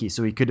of sneaky,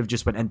 so he could have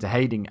just went into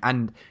hiding.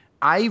 And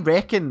I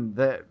reckon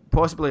that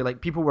possibly, like,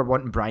 people were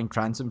wanting Bryan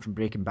Cranston from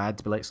Breaking Bad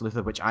to be Lex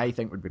Luthor, which I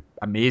think would be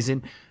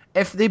amazing.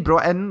 If they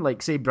brought in,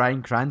 like, say,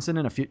 Bryan Cranston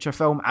in a future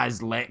film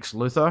as Lex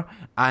Luthor,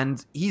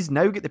 and he's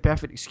now got the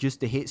perfect excuse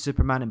to hate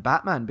Superman and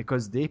Batman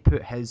because they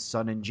put his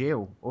son in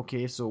jail.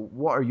 Okay, so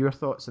what are your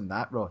thoughts on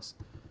that, Ross?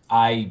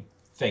 I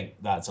think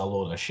that's a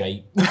load of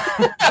shite.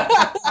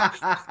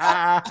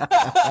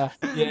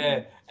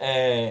 Yeah,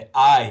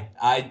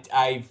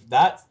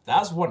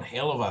 that's one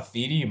hell of a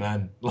theory,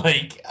 man.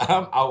 Like,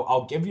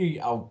 I'll give you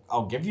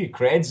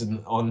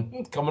creds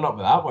on coming up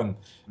with that one.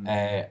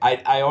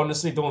 I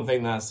honestly don't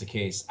think that's the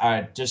case.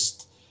 I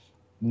just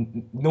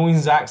knowing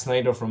Zack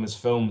Snyder from his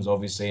films,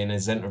 obviously, and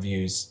his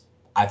interviews,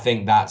 I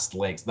think that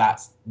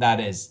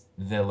is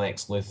the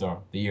Lex Luthor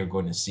that you're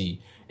going to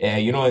see.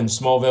 You know, in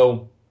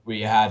Smallville, where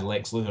you had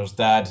Lex Luthor's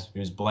dad, who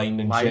was blind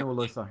and shit, Lionel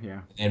Luthor, yeah.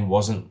 and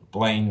wasn't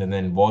blind, and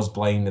then was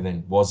blind, and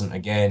then wasn't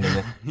again, and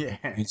then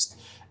Yeah. used.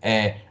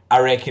 I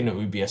reckon it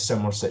would be a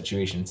similar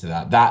situation to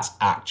that. That's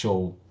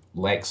actual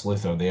Lex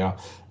Luthor there.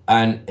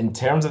 And in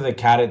terms of the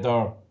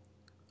character,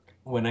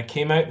 when I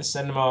came out the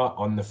cinema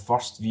on the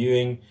first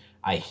viewing,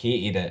 I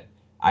hated it.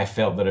 I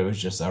felt that it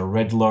was just a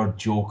Riddler,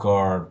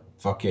 Joker,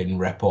 fucking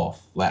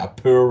rip-off. Like a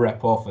poor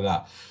rip-off of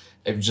that.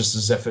 It was just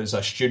as if it was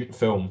a student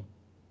film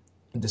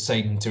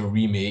deciding to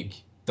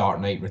remake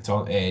Dark Knight,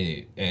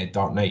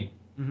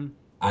 Hmm.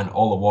 and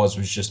all it was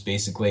just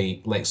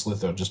basically Lex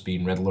Luthor just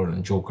being Riddler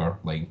and Joker,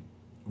 like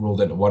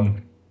rolled into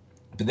one.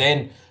 But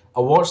then I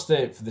watched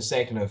it for the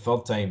second and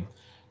third time,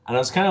 and I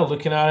was kind of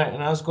looking at it,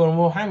 and I was going,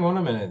 "Well, hang on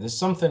a minute. There's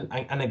something."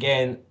 And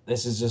again,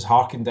 this is just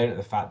harking down to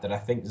the fact that I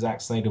think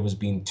Zack Snyder was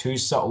being too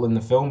subtle in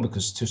the film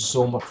because too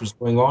so much was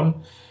going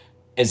on.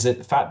 Is it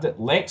the fact that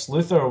Lex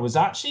Luthor was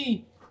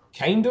actually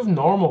kind of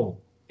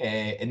normal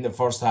in the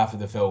first half of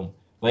the film?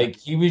 Like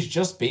he was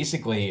just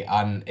basically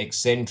an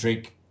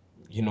eccentric,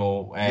 you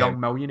know,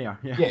 Young millionaire,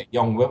 yeah. yeah,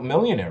 young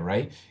millionaire,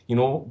 right? You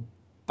know,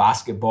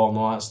 basketball and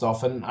all that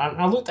stuff. And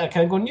I looked at it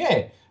kind of going,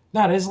 yeah,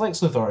 that is Lex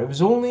Luthor. It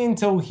was only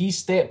until he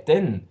stepped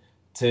in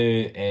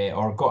to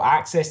or got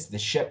access to the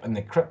ship and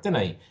the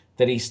kryptonite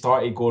that he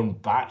started going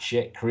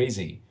batshit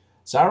crazy.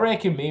 So I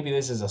reckon maybe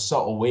this is a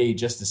subtle way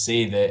just to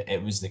say that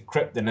it was the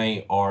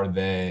kryptonite or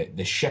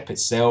the ship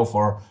itself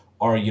or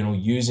you know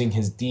using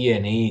his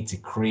DNA to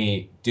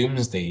create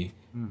Doomsday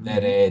Hmm.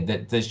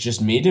 that's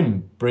just made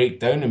him break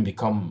down and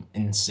become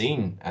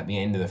insane at the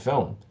end of the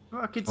film.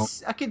 Well, Oh.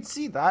 I could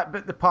see that,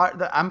 but the part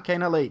that I'm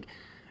kind of like,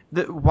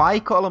 why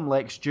call him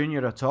Lex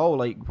Junior at all?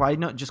 Like, why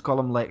not just call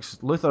him Lex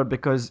Luthor?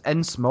 Because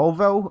in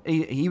Smallville,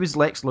 he was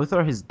Lex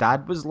Luthor, his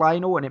dad was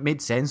Lionel, and it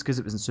made sense because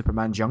it was in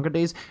Superman's younger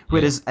days. Yeah.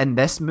 Whereas in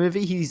this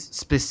movie, he's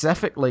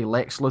specifically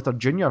Lex Luthor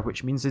Junior,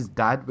 which means his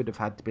dad would have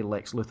had to be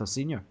Lex Luthor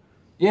Senior.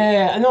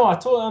 Yeah, I know. I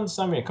totally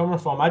understand where you're coming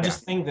from. I Yeah.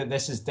 just think that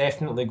this is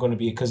definitely going to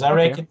be because I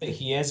Okay. reckon that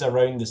he is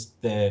around this.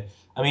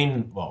 I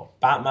mean, well,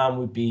 Batman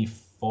would be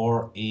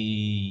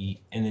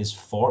 40 in his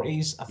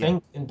 40s, I Yeah.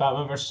 think, in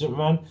Batman versus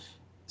Superman.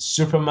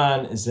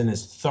 Superman is in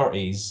his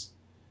 30s,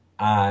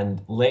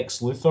 and Lex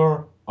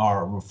Luthor,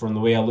 or from the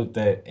way I looked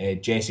at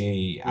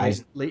Jesse Late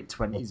Eisenberg, late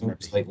 20s, maybe.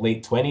 was like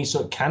late 20s,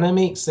 so it kind of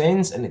makes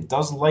sense and it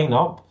does line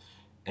up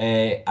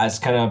as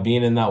kind of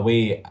being in that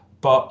way.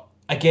 But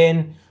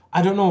again,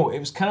 I don't know. It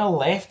was kind of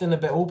left in a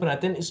bit open. I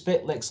didn't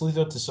expect Lex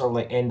Luthor to sort of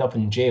like end up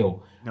in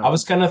jail. I No.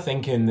 was kind of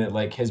thinking that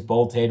like his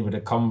bald head would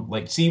have come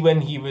like see when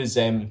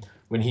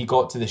he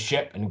got to the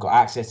ship and got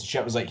access to the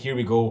ship, it was like, here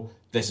we go.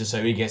 This is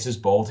how he gets his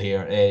bald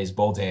hair, his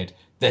bald head.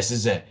 This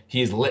is it.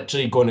 He is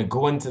literally going to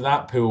go into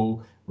that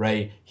pool,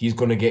 right? He's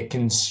going to get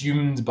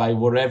consumed by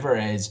whatever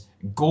it is,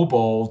 go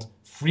bald,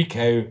 freak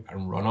out,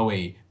 and run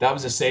away. That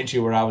was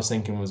essentially where I was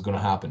thinking was going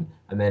to happen,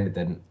 and then it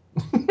didn't.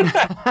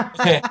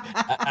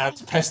 I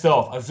was pissed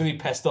off. I was really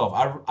pissed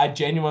off. I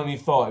genuinely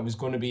thought it was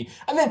going to be.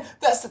 And then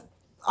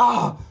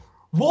ah,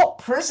 what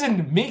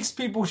prison makes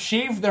people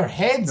shave their No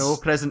heads?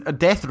 prison.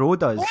 Death Row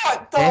does.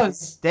 What Death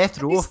does?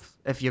 Death And Row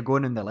if you're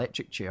going in the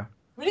electric chair.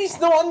 but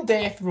he's not on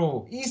death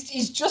row.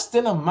 He's just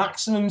in a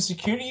maximum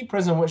security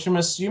prison, which I'm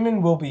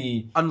assuming will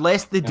be.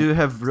 Unless they do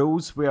have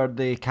rules where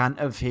they can't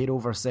have hair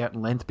over a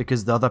certain length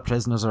because the other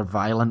prisoners are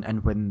violent,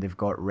 and when they've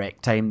got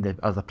rec time, the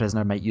other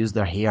prisoner might use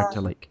their hair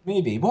to like.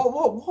 Maybe.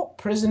 What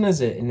prison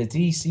is it in the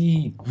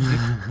DC?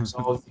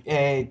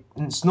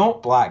 It's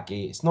not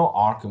Blackgate. It's not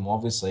Arkham,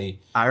 obviously.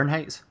 Iron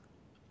Heights.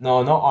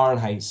 No, not Iron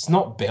Heights. It's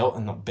not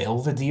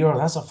Belvedere.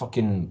 That's a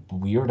fucking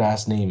weird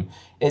ass name.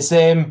 It's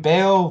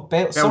Bell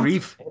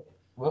Reeve.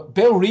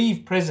 Bell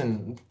Reeve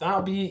prison.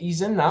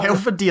 He's in that one.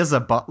 Belvedere's a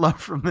butler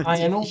from the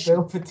I know TV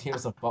show.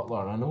 Belvedere's a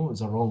butler. I know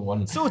it's a wrong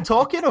one. So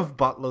talking of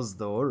butlers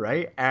though,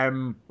 right?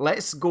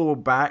 Let's go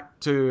back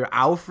to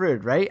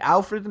Alfred, right?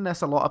 Alfred in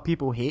this, a lot of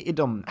people hated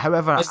him.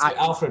 However, Mr.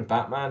 Alfred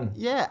Batman.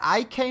 yeah,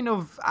 I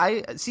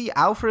see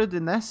Alfred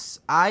in this.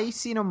 I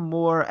seen him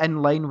more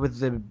in line with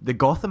the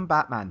Gotham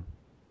Batman.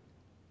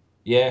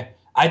 Yeah,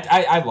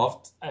 I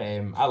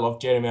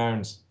loved Jeremy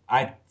Irons.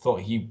 I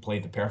thought he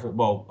played the perfect.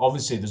 Well,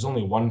 obviously, there's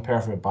only one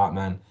perfect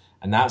Batman,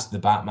 and that's the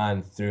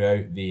Batman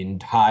throughout the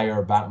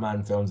entire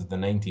Batman films of the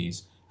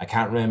 '90s. I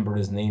can't remember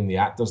his name, the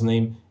actor's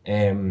name,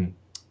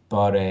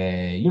 but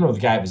the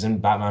guy that was in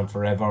Batman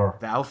Forever.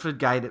 The Alfred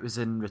guy that was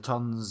in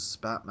Returns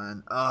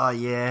Batman. Oh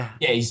yeah.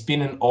 Yeah, he's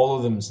been in all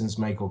of them since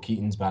Michael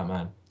Keaton's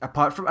Batman.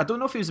 Apart from, I don't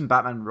know if he was in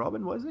Batman and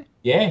Robin, was he?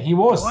 Yeah, he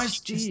was.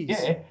 Jeez.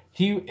 Yeah,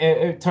 he.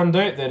 It turned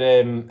out that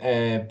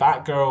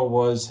Batgirl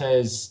was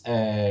his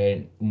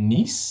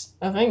niece,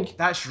 I think.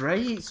 That's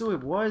right. So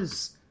it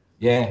was.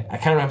 Yeah, I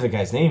can't remember the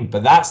guy's name,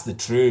 but that's the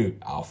true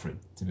Alfred,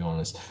 to be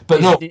honest.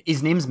 But no,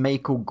 His name's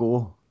Michael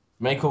Go.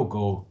 Michael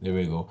Go. There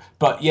we go.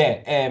 But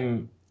yeah,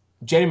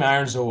 Jeremy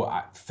Irons, though,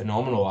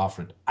 phenomenal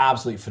Alfred,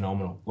 absolutely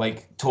phenomenal.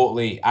 Like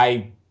totally,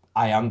 I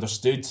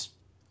understood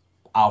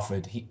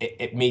Alfred.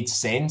 It made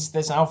sense.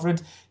 This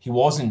Alfred, he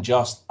wasn't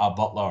just a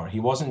butler. He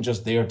wasn't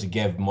just there to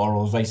give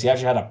moral advice. He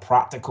actually had a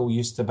practical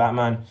use to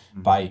Batman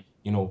by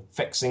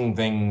fixing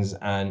things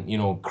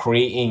and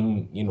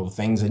creating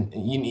things, and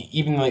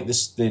even like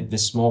this the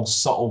small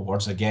subtle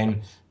words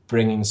again,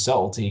 bringing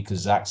subtlety, because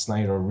Zack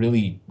Snyder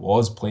really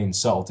was playing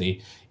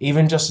subtlety.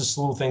 Even just the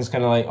slow things,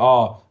 kind of like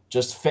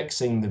just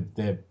fixing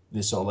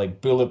the sort of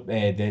like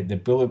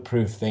the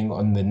bulletproof thing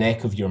on the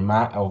neck of your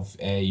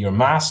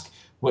mask,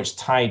 which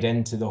tied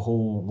into the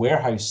whole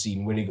warehouse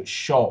scene where he got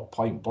shot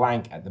point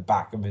blank at the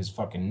back of his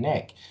fucking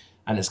neck.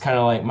 And it's kind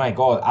of like, my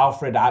God,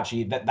 Alfred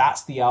actually,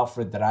 that's the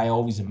Alfred that I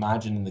always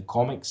imagine in the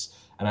comics,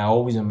 and I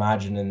always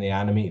imagine in the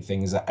animated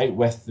things, that out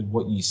with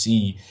what you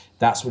see,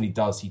 that's what he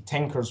does. He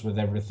tinkers with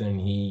everything.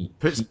 He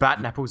puts bat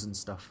nipples and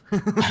stuff.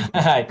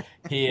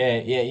 he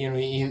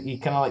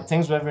kind of like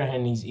tinkers with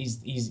everything.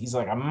 He's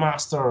like a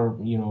master,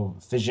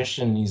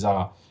 physician. He's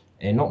a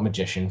not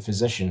magician,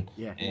 physician.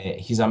 Yeah.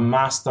 He's a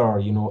master,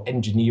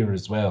 engineer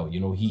as well.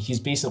 He's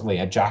basically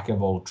a jack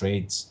of all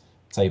trades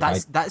type.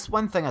 That's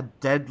one thing I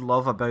did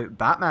love about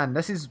Batman.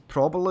 This is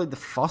probably the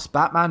first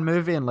Batman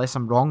movie, unless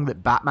I'm wrong,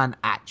 that Batman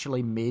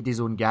actually made his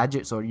own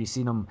gadgets, or you've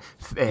seen him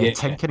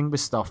tinkering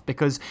with stuff.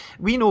 Because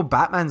we know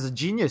Batman's a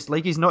genius.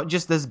 Like, he's not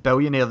just this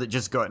billionaire that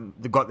just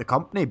got the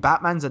company.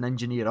 Batman's an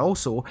engineer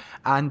also,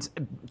 and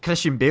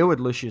Christian Bale with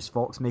Lucius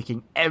Fox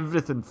making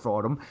everything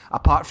for him,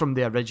 apart from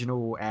the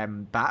original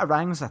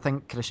Batarangs. I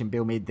think Christian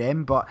Bale made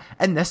them, but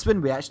in this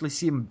one we actually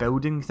see him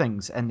building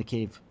things in the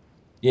cave.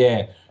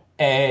 Yeah.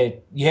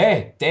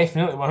 Yeah,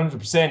 definitely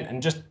 100%.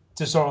 And just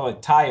to sort of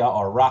like tie up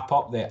or wrap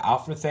up the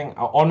Alfred thing,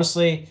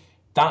 honestly,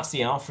 that's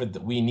the Alfred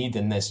that we need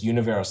in this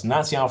universe, and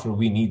that's the Alfred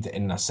we need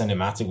in a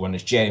cinematic one.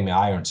 Is Jeremy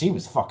Irons. He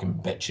was fucking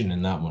bitching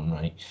in that one,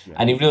 right? Yeah.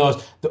 And he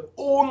realized the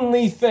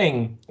only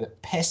thing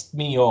that pissed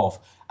me off,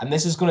 and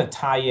this is going to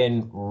tie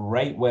in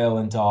right well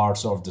into our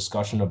sort of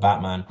discussion of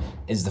Batman,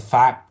 is the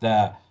fact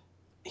that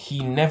he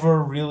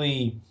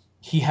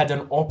had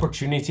an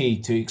opportunity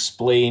to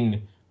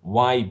explain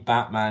why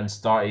Batman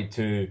started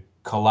to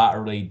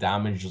collaterally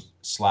damage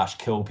 /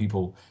 kill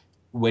people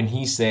when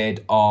he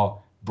said,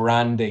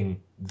 branding,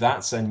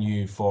 that's a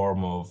new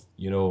form of,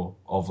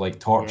 of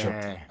like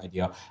torture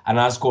idea. And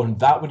I was going,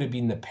 that would have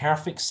been the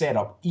perfect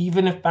setup,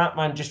 even if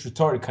Batman just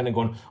retorted kind of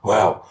going,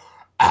 well,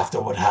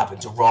 after what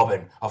happened to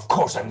Robin, of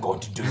course I'm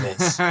going to do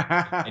this.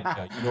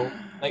 And,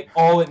 like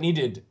all it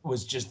needed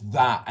was just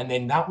that, and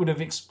then that would have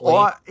explained.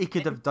 Or he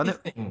could have done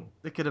it.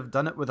 They could have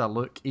done it with a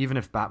look, even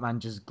if Batman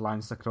just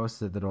glanced across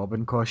the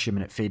Robin costume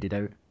and it faded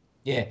out.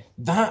 Yeah,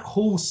 that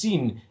whole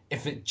scene,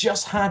 if it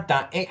just had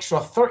that extra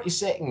 30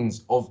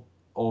 seconds of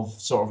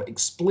sort of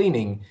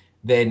explaining,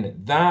 then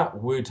that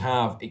would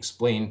have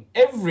explained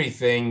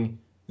everything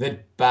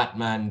that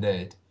Batman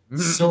did.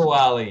 So,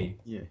 Ali,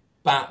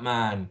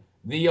 Batman,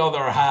 the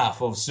other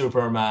half of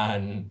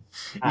Superman,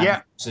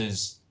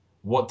 versus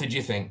What did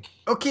you think?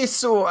 Okay,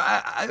 so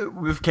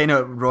we've kind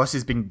of Ross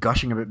has been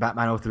gushing about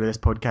Batman all through this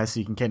podcast,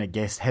 so you can kind of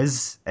guess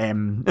his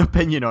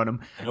opinion on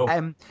him. I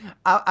know.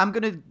 I'm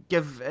gonna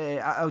give.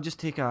 I'll just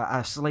take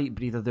a slight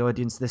breather. The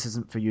audience, this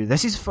isn't for you.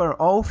 This is for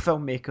all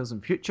filmmakers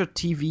and future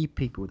TV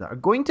people that are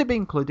going to be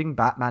including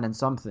Batman in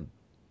something.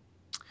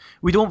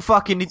 We don't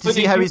fucking need to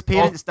see how his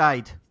parents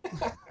died.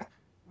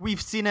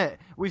 We've seen it.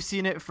 We've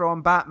seen it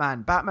from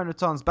Batman, Batman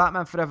Returns,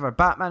 Batman Forever,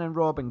 Batman and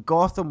Robin,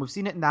 Gotham. We've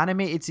seen it in the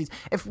animated series.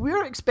 If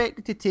we're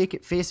expected to take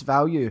it face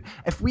value,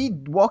 if we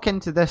walk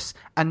into this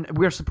and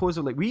we're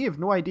supposedly, we have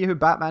no idea who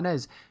Batman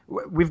is,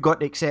 we've got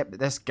to accept that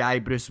this guy,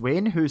 Bruce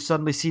Wayne, who's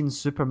suddenly seen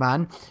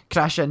Superman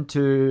crash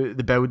into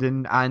the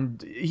building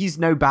and he's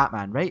now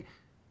Batman, right?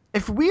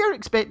 If we're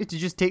expected to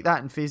just take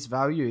that in face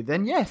value,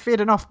 then yeah, fair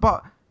enough.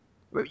 But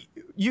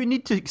you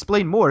need to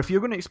explain more. If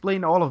you're going to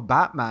explain all of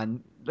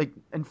Batman, like,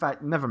 in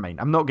fact, never mind.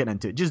 I'm not getting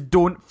into it. Just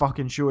don't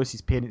fucking show us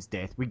his parents'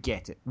 death. We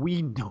get it.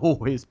 We know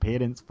his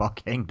parents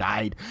fucking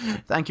died.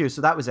 Thank you.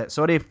 So that was it.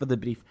 Sorry for the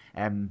brief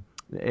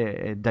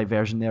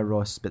diversion there,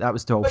 Ross, but that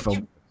was the whole film.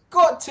 You've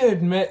got to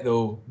admit,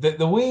 though, that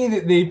the way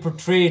that they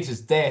portrayed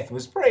his death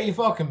was pretty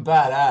fucking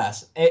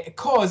badass.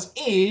 Because,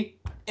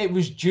 it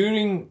was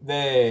during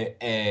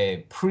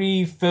the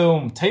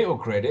pre-film title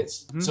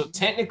credits, so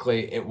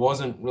technically it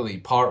wasn't really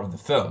part of the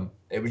film.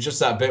 It was just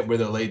that bit where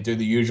they do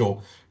the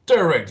usual...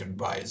 Directed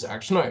by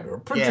Zack Snyder,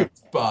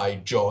 produced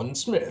by John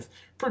Smith,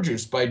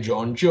 produced by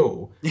John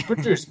Cho,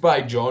 produced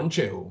by John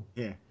Chill.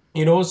 Yeah.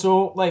 You know,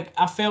 so, like,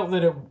 I felt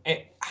that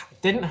it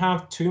didn't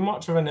have too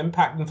much of an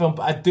impact in the film,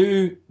 but I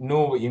do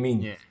know what you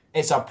mean. Yeah.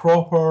 It's a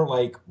proper,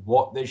 like,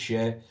 what the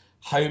shit?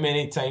 How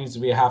many times do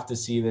we have to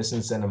see this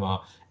in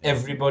cinema?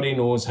 Everybody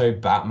knows how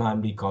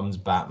Batman becomes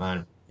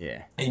Batman.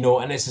 Yeah. You know,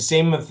 and it's the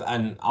same with,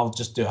 and I'll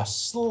just do a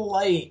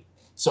slight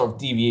sort of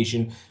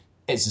deviation.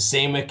 It's the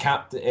same with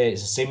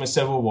It's the same with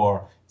Civil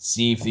War.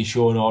 See if they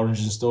show an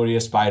origin story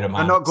of Spider-Man.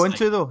 They're not going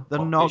to, though.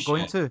 They're not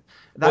going to.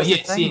 That's the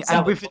thing.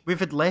 Exactly. And we've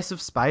had less of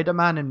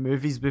Spider-Man in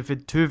movies. We've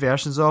had two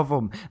versions of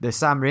him. The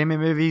Sam Raimi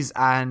movies,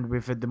 and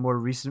we've had the more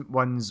recent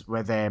ones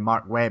with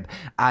Mark Webb.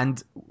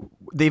 And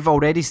they've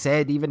already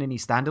said, even in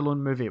his standalone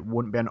movie, it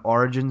won't be an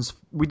origins.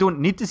 We don't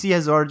need to see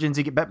his origins.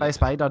 He get bit by a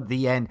spider,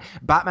 the end.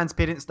 Batman's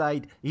parents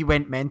died, he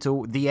went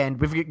mental, the end.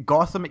 We've got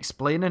Gotham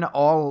explaining it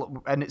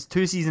all, and it's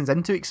 2 seasons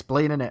into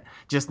explaining it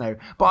just now.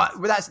 But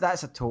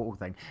that's a total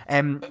thing.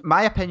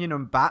 My opinion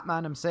on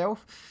Batman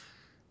himself...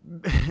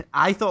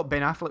 I thought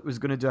Ben Affleck was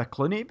going to do a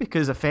Clooney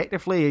because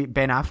effectively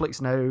Ben Affleck's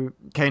now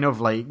kind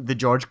of like the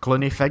George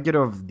Clooney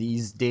figure of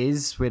these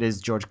days, whereas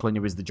George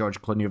Clooney was the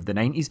George Clooney of the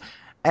 90s.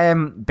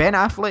 Ben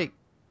Affleck,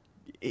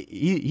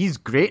 he's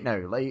great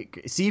now.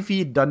 Like, see if he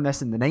had done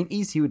this in the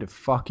 90s, he would have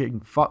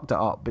fucking fucked it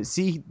up. But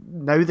see,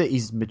 now that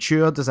he's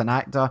matured as an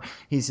actor,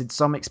 he's had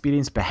some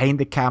experience behind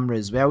the camera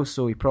as well,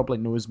 so he probably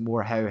knows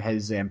more how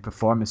his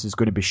performance is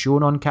going to be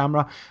shown on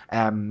camera.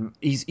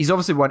 He's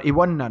obviously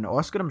won an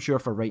Oscar, I'm sure,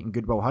 for writing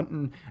Good Will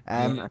Hunting.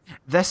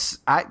 This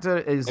actor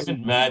is...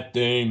 Matt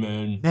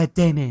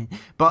Damon.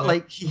 But,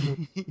 like,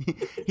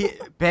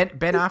 Ben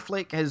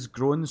Affleck has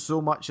grown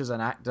so much as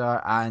an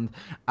actor, and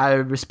I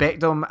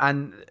respect him,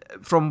 and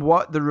from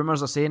what the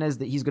rumours are saying is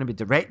that he's going to be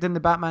directing the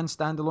Batman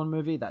standalone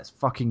movie. That's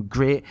fucking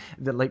great.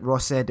 That, like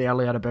Ross said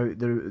earlier about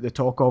the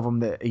talk of him,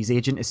 that his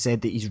agent has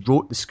said that he's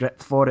wrote the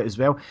script for it as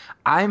well.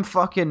 I'm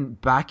fucking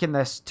backing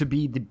this to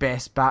be the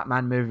best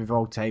Batman movie of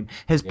all time.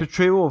 His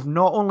portrayal of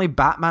not only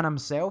Batman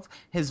himself,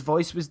 his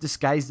voice was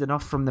disguised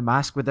enough from the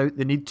mask without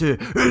the need to,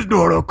 it's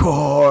not a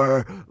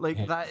car.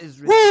 Like, that is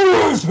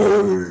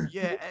ridiculous.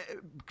 Yeah,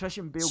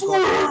 Christian Bale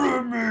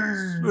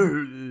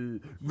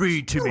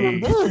read to me.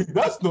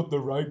 That's not the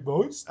right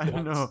voice. I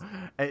know.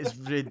 It's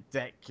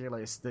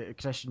ridiculous that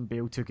Christian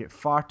Bale took it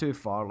far too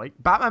far. Like,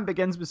 Batman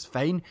Begins was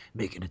fine,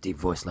 making a deep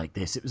voice like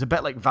this. It was a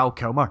bit like Val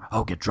Kilmer,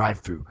 I'll get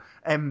drive-through.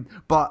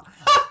 But...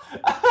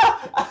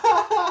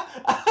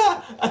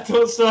 I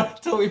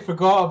totally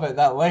forgot about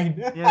that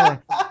line. Yeah,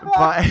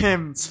 but...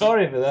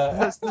 Sorry for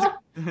that.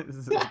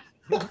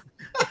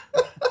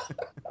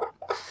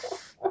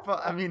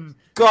 But, I mean...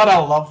 God, I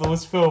love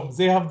those films.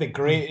 They have the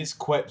greatest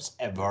quips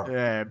ever.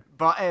 Yeah,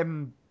 but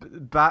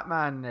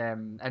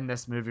Batman in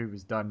this movie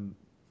was done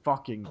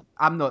fucking...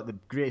 I'm not the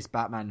greatest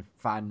Batman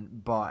fan,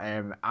 but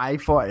I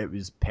thought it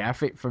was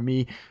perfect for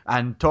me.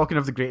 And talking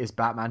of the greatest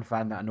Batman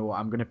fan that I know,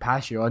 I'm going to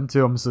pass you on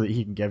to him so that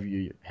he can give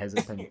you his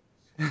opinion.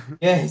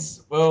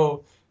 Yes,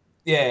 well...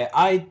 Yeah,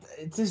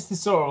 just to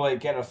sort of like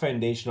get a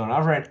foundation on,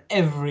 I've read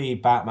every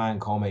Batman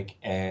comic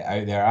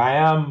out there. I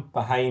am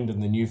behind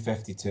on the New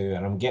 52,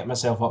 and I'm getting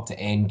myself up to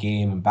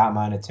Endgame and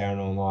Batman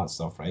Eternal and all that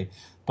stuff, right?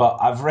 But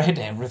I've read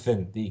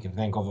everything that you can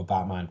think of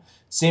Batman.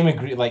 Same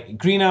with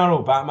Green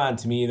Arrow, Batman.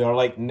 To me, they're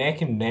like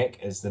neck and neck.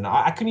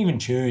 I couldn't even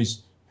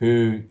choose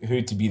who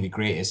to be the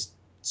greatest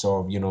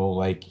sort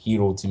of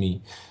hero to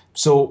me.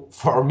 So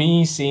for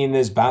me, seeing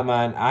this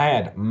Batman, I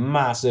had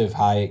massive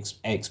high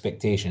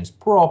expectations,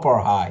 proper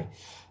high.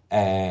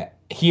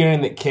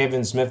 Hearing that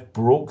Kevin Smith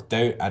broke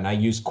down, and I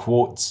use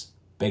quotes,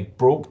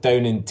 broke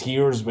down in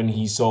tears when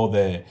he saw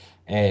the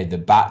the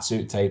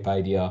Batsuit type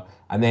idea,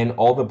 and then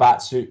all the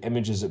Batsuit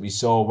images that we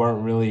saw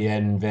weren't really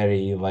in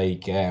very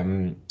like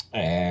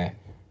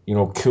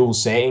cool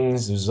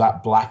settings. There was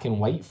that black and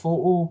white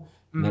photo,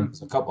 and then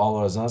there's a couple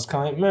others, and I was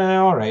kind of like, man,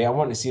 all right, I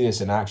want to see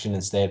this in action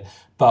instead.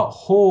 But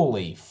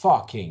holy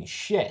fucking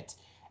shit,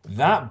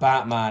 that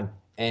Batman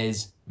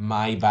is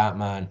my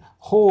Batman.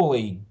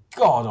 Holy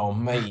God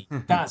Almighty,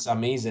 that's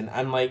amazing.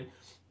 And like,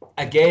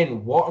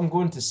 again, what I'm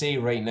going to say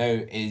right now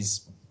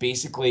is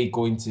basically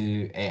going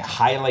to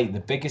highlight the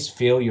biggest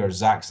failure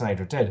Zack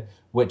Snyder did,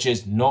 which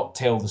is not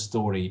tell the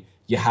story.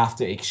 You have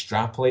to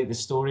extrapolate the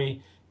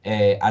story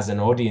as an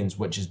audience,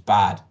 which is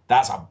bad.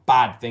 That's a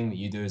bad thing that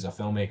you do as a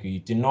filmmaker. You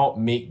do not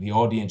make the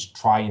audience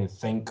try and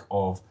think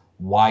of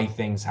why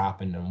things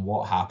happened and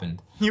what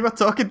happened. You were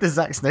talking to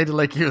Zack Snyder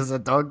like he was a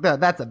dog there.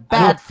 That's a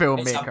bad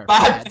filmmaker. It's a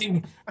bad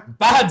thing.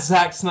 Bad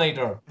Zack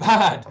Snyder.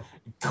 Bad.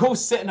 Go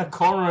sit in a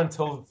corner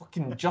until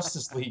fucking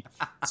Justice League.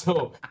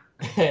 So,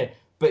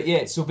 but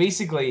yeah, so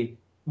basically,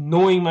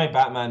 knowing my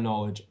Batman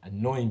knowledge and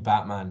knowing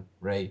Batman,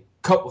 right?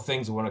 Couple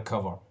things I want to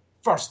cover.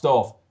 First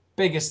off,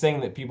 biggest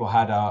thing that people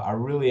had a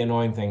really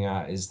annoying thing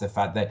at is the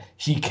fact that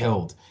he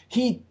killed.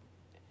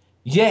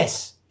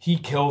 Yes, he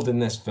killed in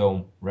this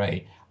film,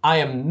 right? I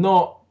am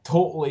not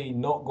totally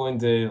not going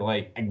to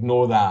like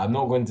ignore that. I'm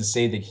not going to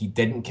say that he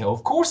didn't kill.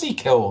 Of course he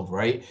killed,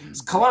 right?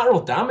 It's collateral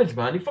damage,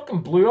 man. He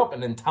fucking blew up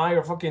an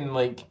entire fucking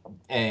like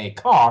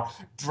car,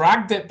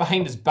 dragged it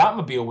behind his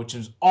Batmobile, which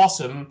was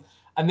awesome,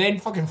 and then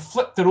fucking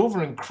flipped it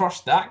over and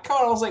crushed that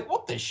car. I was like,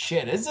 what the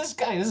shit is this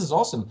guy? This is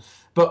awesome.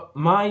 But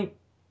my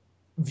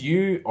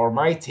view or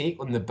my take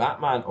on the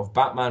Batman of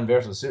Batman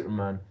versus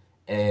Superman,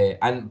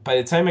 and by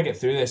the time I get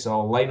through this,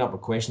 I'll line up a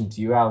question to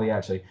you, Ali,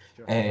 actually.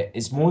 Sure.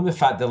 It's more the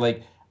fact that,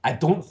 like, I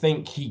don't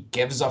think he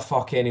gives a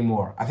fuck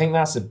anymore. I think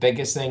that's the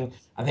biggest thing.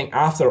 I think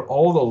after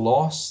all the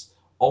loss,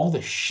 all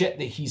the shit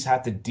that he's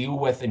had to deal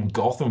with in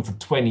Gotham for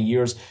 20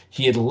 years,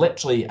 he had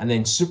literally, and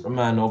then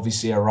Superman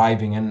obviously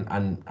arriving in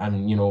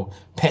and you know,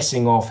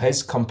 pissing off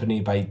his company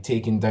by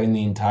taking down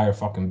the entire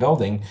fucking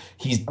building,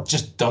 he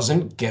just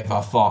doesn't give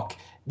a fuck.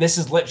 This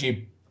is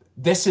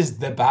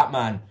the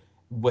Batman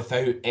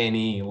without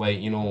any, like,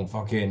 you know,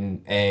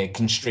 fucking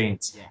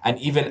constraints. Yeah. And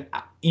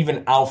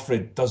even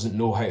Alfred doesn't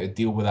know how to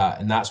deal with that,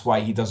 and that's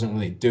why he doesn't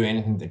really do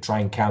anything to try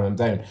and calm him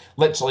down.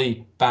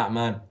 Literally,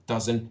 Batman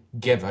doesn't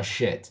give a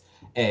shit.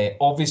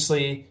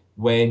 Obviously,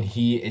 when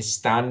he is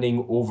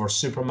standing over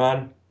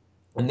Superman,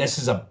 and this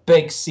is a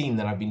big scene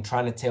that I've been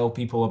trying to tell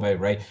people about,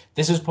 right?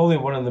 This is probably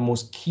one of the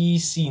most key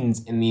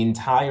scenes in the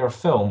entire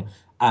film,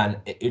 and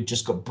it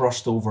just got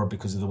brushed over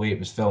because of the way it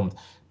was filmed.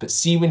 But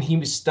see, when he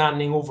was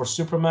standing over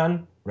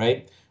Superman,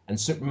 right? And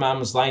Superman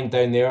was lying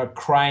down there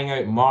crying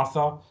out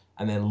Martha,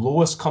 and then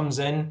Lois comes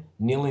in,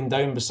 kneeling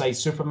down beside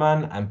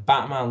Superman, and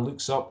Batman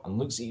looks up and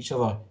looks at each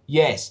other.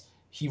 Yes,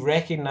 he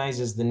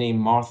recognizes the name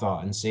Martha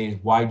and says,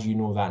 why do you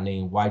know that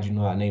name? Why do you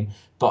know that name?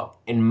 But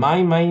in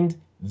my mind,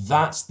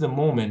 that's the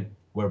moment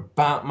where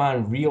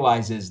Batman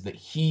realizes that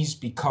he's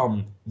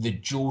become the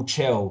Joe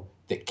Chill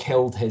that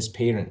killed his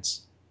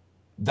parents.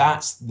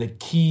 That's the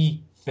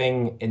key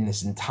thing in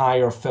this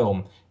entire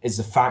film, is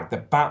the fact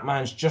that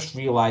Batman's just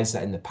realized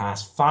that in the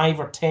past 5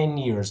 or 10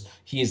 years,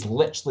 he has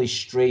literally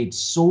strayed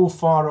so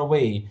far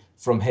away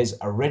from his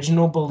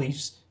original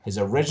beliefs, his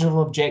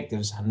original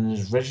objectives, and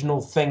his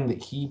original thing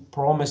that he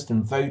promised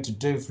and vowed to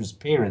do for his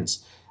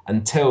parents,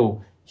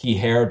 until he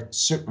heard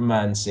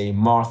Superman say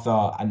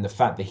Martha, and the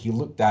fact that he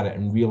looked at it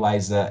and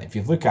realized that if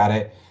you look at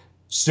it,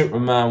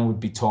 Superman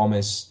would be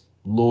Thomas,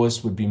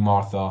 Lois would be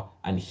Martha,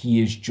 and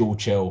he is Joe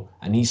Chill,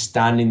 and he's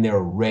standing there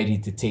ready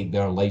to take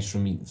their lives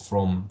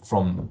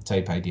from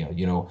type idea,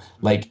 you know?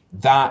 Like,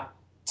 that,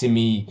 to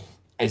me,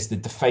 is the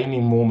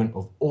defining moment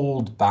of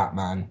old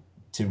Batman,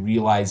 to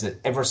realize that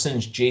ever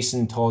since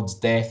Jason Todd's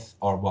death,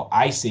 or, well,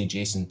 I say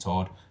Jason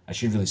Todd, I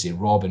should really say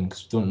Robin,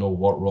 because we don't know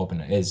what Robin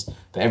it is,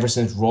 but ever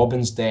since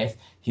Robin's death,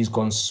 he's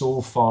gone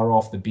so far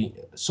off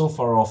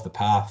the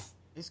path.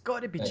 It's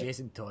got to be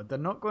Jason Todd. They're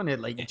not going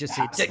to just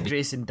say Dick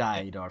Grayson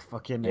died or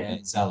fucking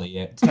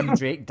Tim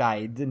Drake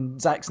died.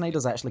 And Zack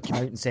Snyder's actually come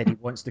out and said he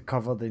wants to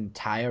cover the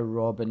entire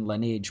Robin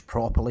lineage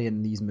properly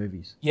in these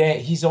movies. Yeah,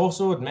 he's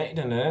also admitted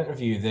in an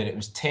interview that it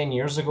was 10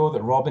 years ago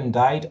that Robin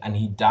died, and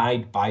he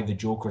died by the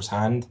Joker's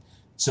hand.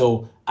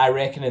 So I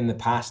reckon in the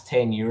past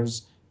 10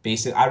 years,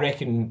 basically,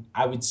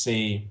 I would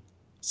say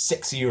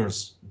 6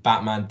 years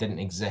Batman didn't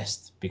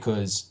exist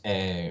because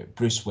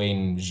Bruce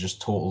Wayne was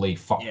just totally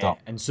fucked up.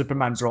 And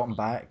Superman brought him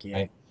back,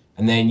 Right?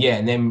 And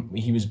then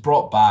he was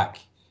brought back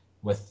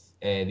with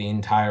the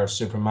entire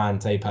Superman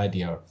type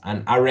idea.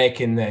 And I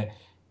reckon that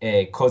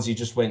because he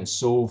just went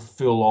so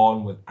full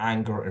on with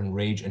anger and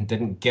rage and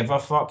didn't give a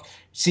fuck.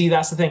 See,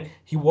 that's the thing.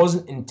 He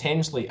wasn't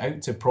intentionally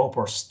out to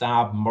proper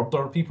stab,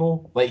 murder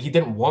people. Like, he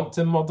didn't want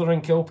to murder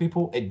and kill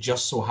people. It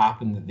just so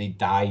happened that they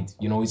died.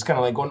 You know, he's kind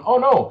of like going, oh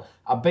no,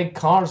 a big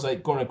car's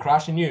like going to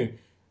crash on you.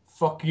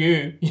 Fuck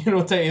you. You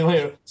know, tell you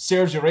later,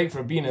 serves you right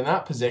for being in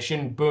that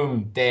position.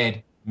 Boom,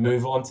 dead.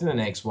 Move on to the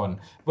next one.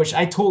 Which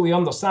I totally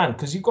understand,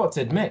 because you've got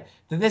to admit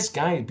that this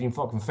guy has been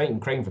fucking fighting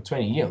crime for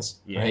 20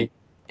 years, right?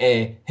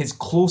 his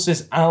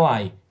closest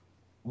ally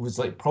was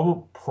like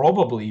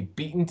probably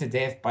beaten to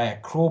death by a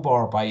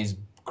crowbar by his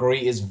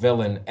greatest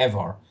villain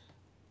ever,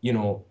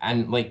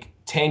 and like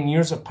 10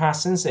 years have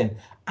passed since then.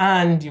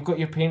 And you've got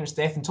your parents'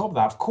 death on top of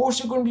that. Of course,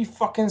 you're going to be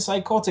fucking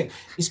psychotic,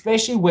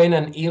 especially when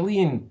an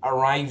alien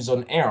arrives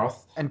on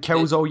Earth and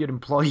kills all your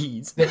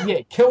employees.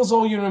 Kills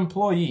all your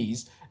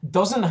employees.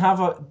 Doesn't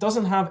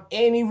have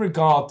any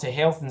regard to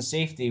health and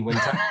safety when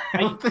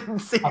trying to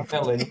fight a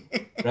villain,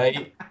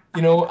 right?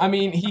 I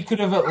mean, he could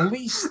have at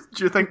least.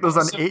 Do you think there's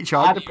an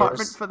HR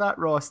department for that,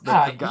 Ross?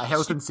 They've got a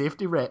health and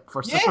safety rep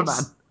for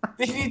Superman.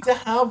 They need to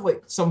have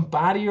like some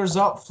barriers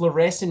up,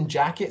 fluorescent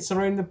jackets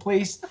around the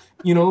place,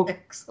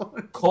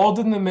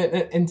 cordon them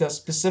into a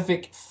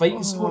specific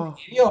fight zone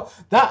area.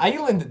 That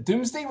island that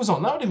Doomsday was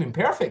on, that would have been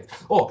perfect.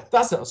 Oh,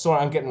 that's it.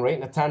 Sorry, I'm getting right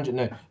in a tangent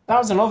now. That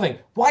was another thing.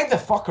 Why the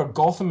fuck are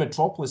Gotham and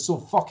Metropolis so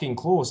fucking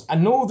close? I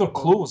know they're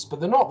close,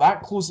 but they're not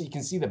that close that you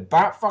can see the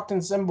bat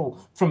fucking symbol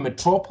from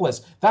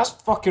Metropolis. That's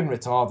fucking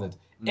retarded.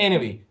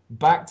 Anyway,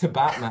 back to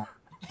Batman.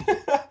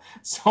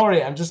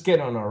 Sorry, I'm just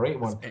getting on a right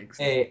one.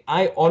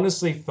 I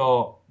honestly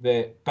thought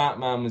that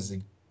Batman was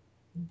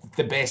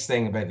the best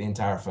thing about the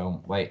entire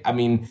film. Like, I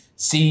mean,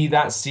 see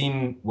that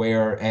scene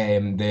where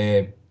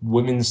the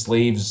women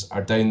slaves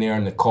are down there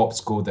and the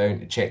cops go down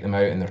to check them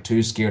out and they're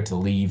too scared to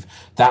leave.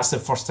 That's the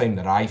first time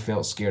that I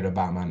felt scared of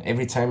Batman.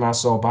 Every time I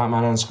saw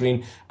Batman on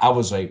screen, I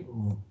was like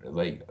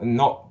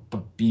not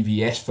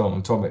BVS film,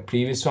 I'm talking about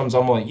previous films.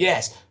 I'm like,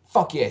 yes,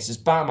 fuck yes, it's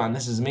Batman,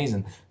 this is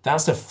amazing.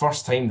 That's the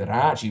first time that I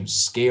actually was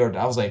scared.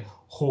 I was like,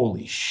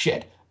 holy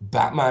shit,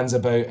 Batman's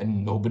about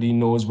and nobody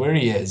knows where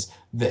he is.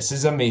 This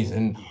is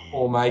amazing.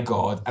 Oh my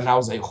god. And I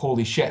was like,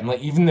 holy shit. And like,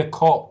 even the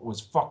cop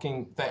was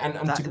fucking...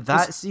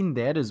 That scene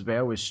there as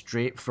well was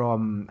straight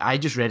from... I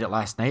just read it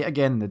last night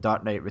again, The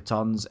Dark Knight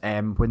Returns,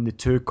 when the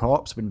two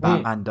cops, when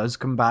Batman does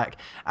come back,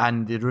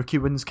 and the rookie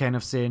one's kind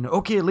of saying,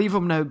 okay, leave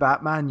him now,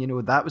 Batman.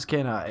 That was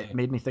kind of... It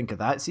made me think of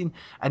that scene.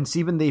 And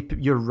see, when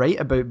you're right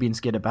about being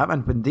scared of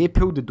Batman. When they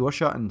pulled the door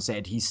shut and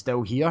said, he's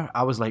still here,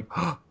 I was like,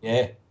 oh,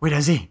 yeah. Where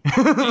is he?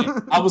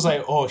 I was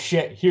like, oh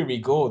shit, here we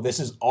go. This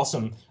is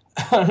awesome.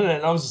 And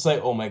I was just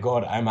like, oh my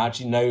god, I'm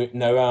actually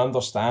now I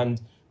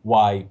understand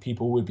why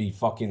people would be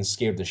fucking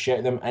scared to shit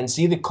at them. And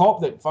see the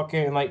cop that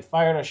fucking like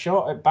fired a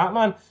shot at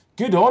Batman,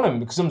 good on him,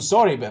 because I'm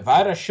sorry, but if I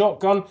had a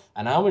shotgun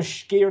and I was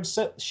scared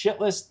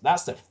shitless,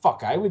 that's the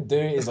fuck I would do,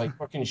 is like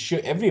fucking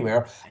shoot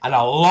everywhere. And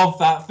I love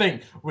that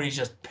thing where he's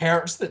just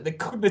perched at the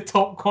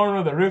top corner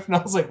of the roof, and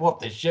I was like, what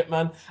the shit,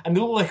 man? And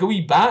they look like a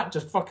wee bat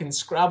just fucking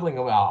scrabbling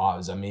away. Oh, it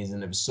was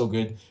amazing. It was so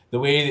good. The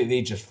way that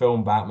they just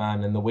filmed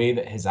Batman and the way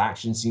that his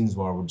action scenes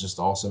were just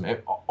awesome.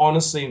 It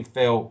honestly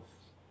felt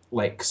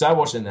like, because I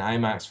watched it in the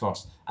IMAX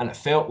first, and it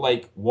felt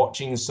like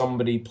watching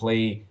somebody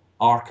play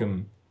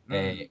Arkham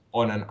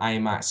on an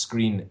IMAX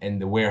screen in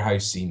the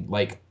warehouse scene.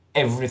 Like,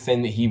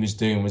 everything that he was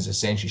doing was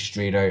essentially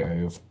straight out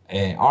of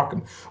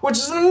Arkham, which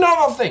is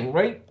another thing,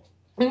 right?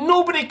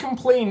 Nobody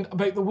complained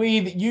about the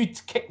way that you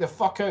kick the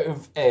fuck out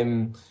of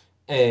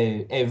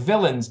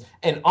villains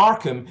in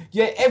Arkham,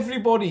 yet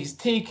everybody's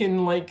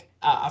taken like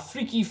a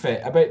freaky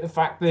fit about the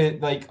fact that,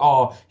 like,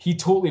 oh, he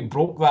totally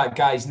broke that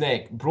guy's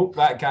neck, broke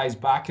that guy's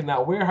back in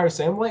that warehouse.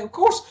 And I'm like, of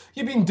course,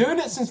 you've been doing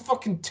it since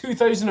fucking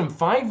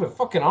 2005 with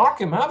fucking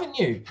Arkham, haven't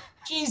you?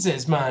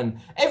 Jesus, man.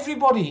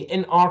 Everybody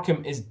in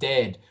Arkham is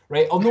dead,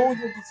 right? Although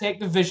the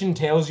detective vision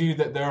tells you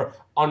that they're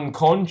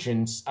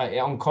unconscious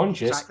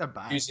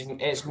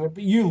using X, but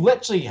you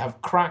literally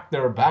have cracked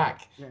their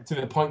back to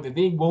the point that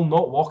they will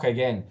not walk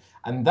again.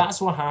 And that's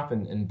what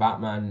happened in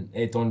Batman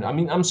Dawn. I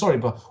mean, I'm sorry,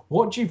 but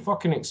what do you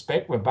fucking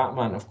expect with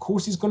Batman? Of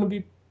course he's going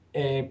to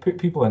be put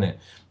people in it.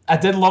 I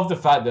did love the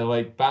fact that,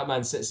 like,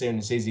 Batman sits there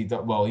and says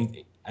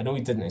I know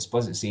he didn't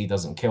explicitly say he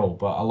doesn't kill,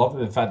 but I love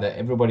the fact that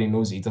everybody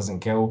knows he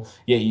doesn't kill,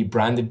 yet he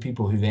branded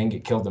people who then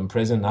get killed in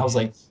prison. I was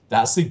like,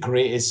 that's the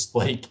greatest,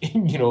 like,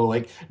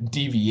 like,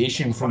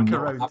 deviation from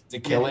not having to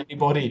kill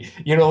anybody.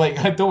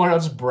 Like, don't worry, I'll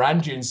just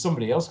brand you and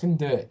somebody else can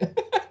do it.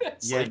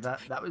 Like,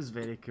 that was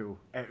very cool.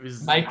 It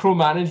was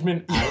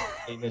micromanagement.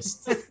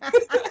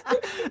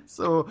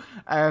 So,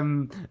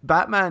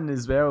 Batman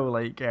as well,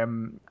 like,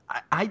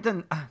 I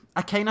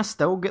kind of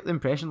still get the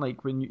impression,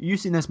 like, when you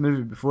seen this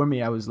movie before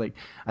me, I was like,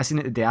 I seen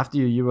it the day after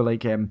you were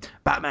like,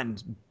 Batman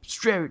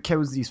straight out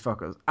kills these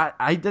fuckers.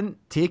 I didn't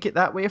take it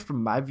that way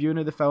from my viewing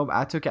of the film.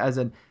 I took it as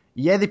in,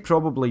 yeah, they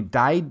probably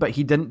died, but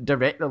he didn't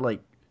directly,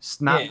 like,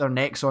 snap their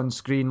necks on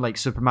screen like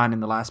Superman in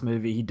the last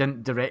movie. He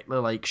didn't directly,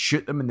 like,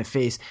 shoot them in the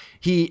face.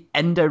 He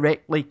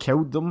indirectly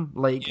killed them,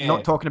 like,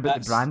 not talking about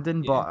the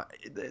branding, but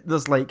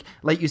there's, like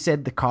you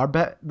said, the car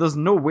bit, there's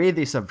no way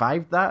they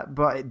survived that,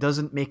 but it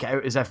doesn't make it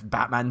out as if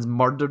Batman's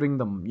murdering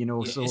them,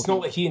 so it's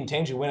not like he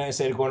intentionally went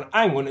outside going,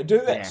 I'm going to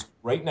do this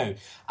right now.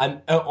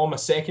 And on my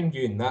second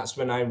viewing, that's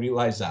when I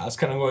realised that. I was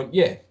kind of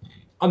going,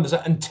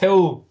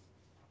 until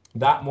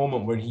that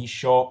moment where he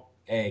shot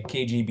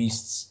KG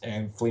Beast's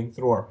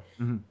flamethrower.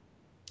 Mm-hmm.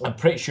 I'm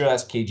pretty sure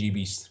that's KG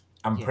Beast.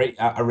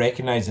 I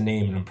recognise the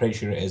name, and I'm pretty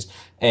sure it is.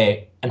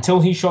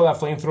 Until he shot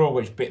that flamethrower,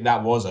 which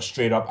that was a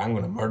straight up "I'm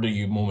going to murder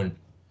you" moment.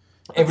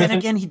 But then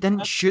again, he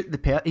didn't shoot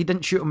he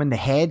didn't shoot him in the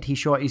head. He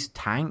shot his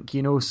tank,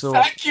 you know. So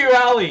Thank you,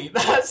 Ali.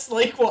 That's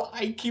like what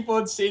I keep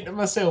on saying to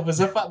myself is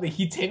the fact that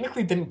he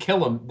technically didn't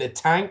kill him. The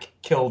tank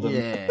killed him.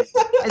 yeah,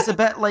 it's a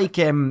bit like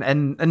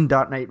in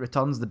Dark Knight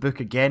Returns, the book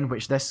again,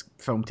 which this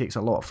film takes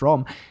a lot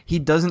from. He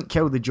doesn't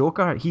kill the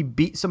Joker. He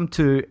beats him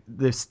to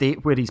the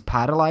state where he's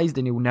paralyzed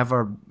and he'll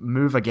never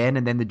move again.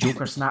 And then the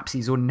Joker snaps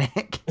his own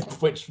neck.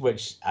 Which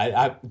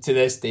I to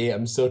this day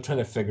I'm still trying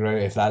to figure out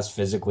if that's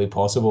physically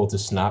possible to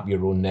snap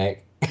your own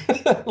neck.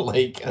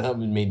 Like that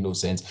made no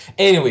sense.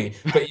 Anyway,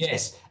 but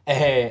yes,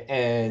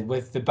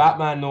 with the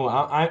Batman, no,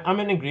 I'm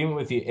in agreement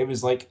with you. It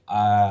was like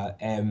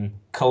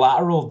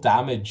collateral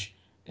damage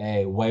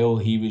while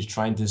he was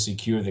trying to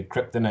secure the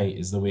kryptonite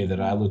is the way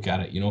that I look at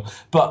it, you know.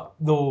 But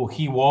though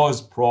he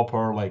was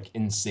proper like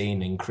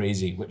insane and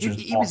crazy, which was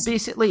he was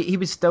basically he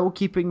was still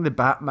keeping the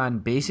Batman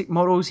basic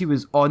morals. He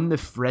was on the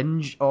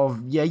fringe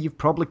of you've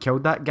probably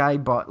killed that guy,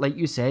 but like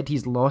you said,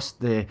 he's lost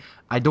the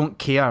I don't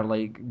care.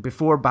 Like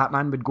before,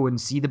 Batman would go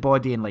and see the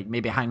body and like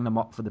maybe hang them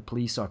up for the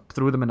police or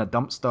throw them in a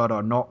dumpster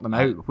or knock them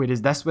out.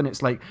 Whereas this one,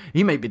 it's like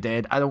he might be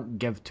dead. I don't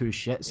give two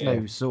shits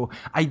now. So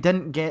I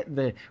didn't get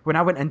when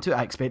I went into it,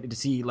 I expected to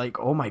see like,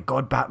 oh my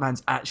god,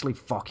 Batman's actually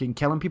fucking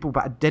killing people,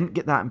 but I didn't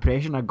get that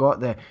impression. I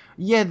got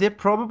they're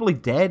probably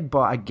dead,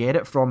 but I get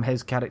it from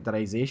his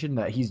characterization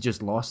that he's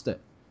just lost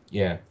it.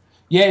 Yeah,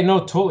 no,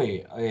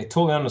 totally.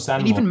 Totally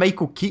understandable. And even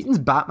Michael Keaton's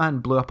Batman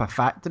blew up a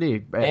factory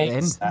at the end.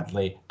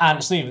 Exactly. And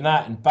it's not even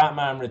that. In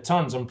Batman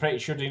Returns, I'm pretty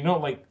sure did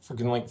not like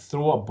fucking like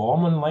throw a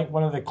bomb on like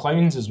one of the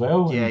clowns as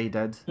well. Yeah, he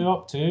did. Blew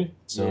up too.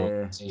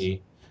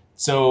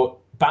 So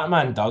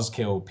Batman does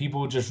kill.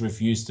 People just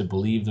refuse to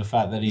believe the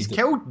fact that he's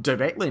killed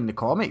directly in the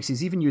comics.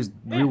 He's even used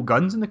real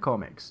guns in the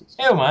comics.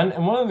 Yeah, man.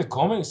 In one of the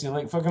comics, he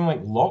like fucking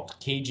like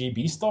locked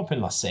KGB stop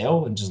in a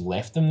cell and just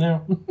left him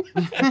there.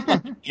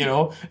 You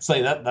know, it's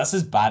like that's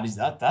as bad as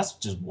that. That's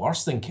just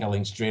worse than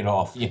killing straight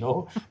off. You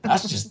know,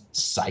 that's just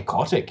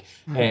psychotic.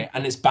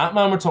 And it's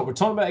Batman. We're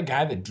talking about a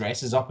guy that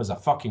dresses up as a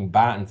fucking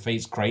bat and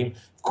fights crime.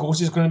 Of course,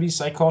 he's going to be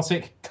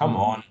psychotic. Come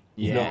on.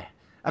 Yeah. You know?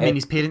 I mean,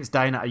 his parents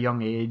dying at a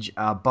young age,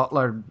 a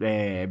butler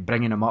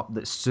bringing him up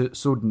that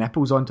sewed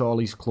nipples onto all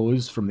his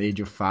clothes from the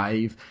age of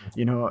 5.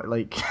 You know,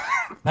 like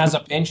has a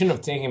penchant of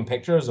taking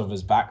pictures of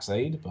his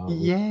backside. But...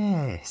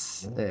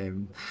 Yes.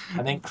 And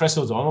then Chris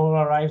O'Donnell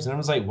arrives, and I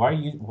was like, "Why are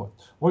you?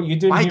 What are you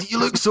doing? Why here? do you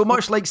look so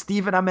much like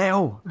Stephen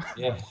Amell?"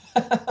 Yeah.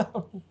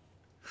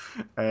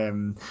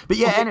 But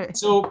yeah. Okay, anyway.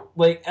 So,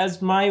 like,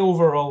 as my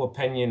overall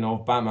opinion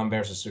of Batman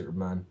versus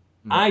Superman,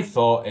 I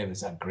thought it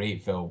was a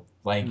great film.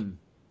 Like.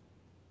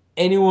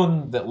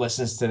 Anyone that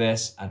listens to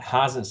this and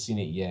hasn't seen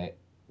it yet,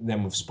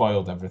 then we've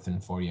spoiled everything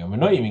for you. And we're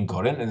not even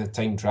got into the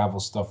time travel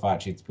stuff,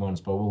 actually, to be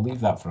honest, but we'll leave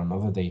that for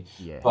another day.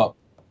 Yeah. But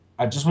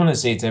I just want to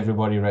say to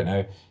everybody right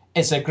now,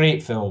 it's a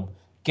great film.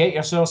 Get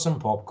yourself some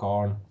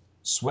popcorn,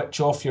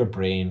 switch off your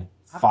brain,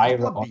 fire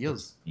it up.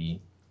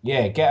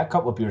 Yeah, get a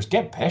couple of beers.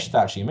 Get pissed,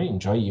 actually. You might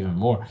enjoy it even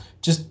more.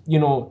 Just, you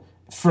know,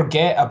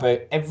 forget about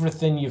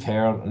everything you've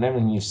heard and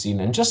everything you've seen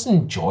and just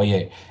enjoy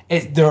it.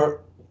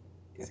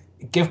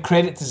 Give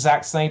credit to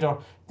Zack Snyder.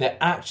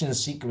 The action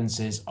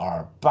sequences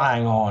are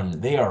bang on.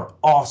 They are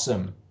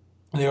awesome.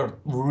 They are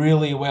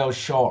really well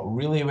shot,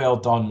 really well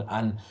done.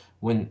 And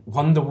when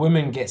Wonder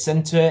Woman gets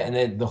into it and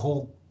then the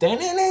whole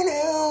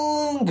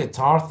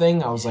guitar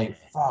thing, I was like,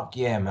 fuck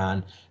yeah,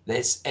 man.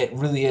 It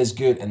really is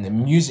good. And the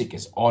music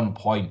is on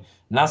point.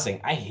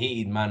 Nothing. I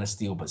hated Man of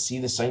Steel, but see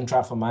the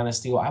soundtrack for Man of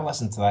Steel? I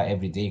listen to that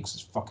every day because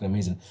it's fucking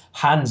amazing.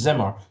 Hans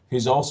Zimmer,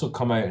 who's also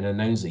come out and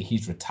announced that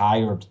he's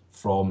retired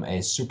from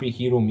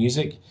superhero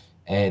music.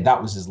 That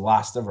was his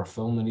last ever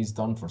film that he's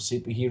done for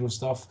superhero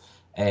stuff.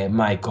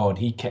 My God,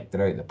 he kicked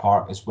it out of the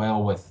park as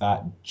well with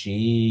that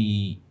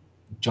Junkie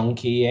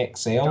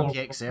XL.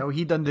 Junkie XL.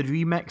 He done the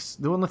remix.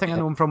 The only thing I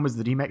know him from was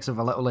the remix of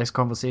A Little Less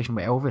Conversation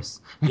with Elvis.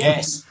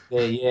 Yes.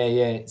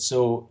 Yeah.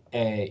 So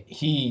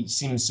he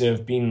seems to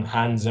have been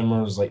Hans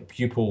Zimmer's like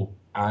pupil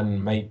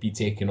and might be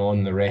taking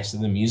on the rest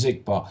of the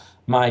music. But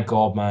my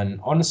God, man,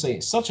 honestly,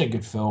 it's such a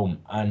good film.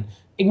 And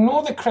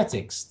ignore the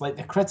critics. Like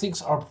the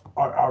critics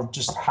are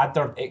just had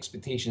their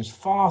expectations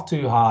far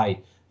too high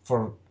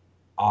for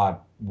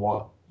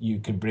what you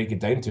could break it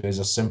down to as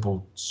a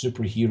simple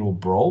superhero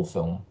brawl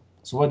film.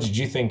 So what did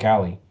you think,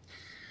 Ali?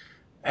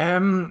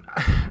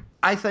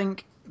 I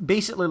think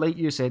basically, like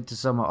you said, to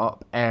sum it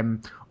up,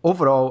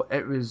 overall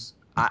it was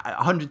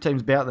 100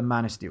 times better than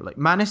Man of Steel. Like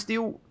Man of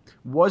Steel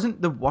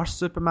wasn't the worst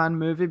Superman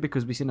movie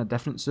because we seen a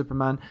different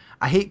Superman.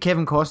 I hate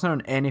Kevin Costner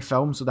in any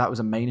film, so that was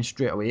a minus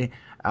straight away.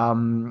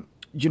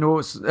 You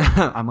know,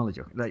 I'm only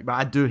joking. Like, but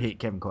I do hate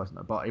Kevin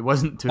Costner, but it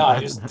wasn't too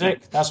bad. He's a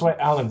dick. That's why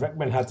Alan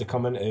Rickman had to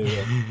come into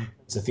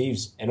The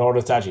Thieves in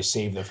order to actually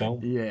save the film.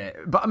 Yeah,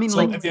 but I mean, so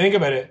like, if you think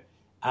about it,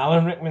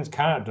 Alan Rickman's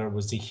character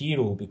was the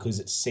hero because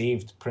it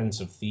saved Prince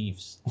of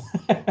Thieves.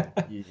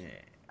 Yeah.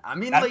 I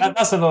mean, like,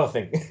 That's another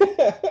thing.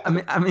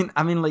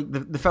 like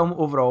the film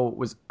overall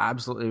was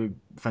absolutely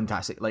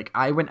fantastic. Like,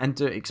 I went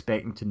into it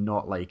expecting to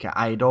not like it.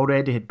 I had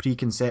already had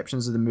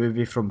preconceptions of the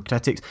movie from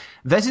critics.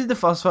 This is the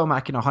first film I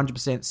can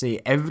 100% say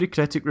every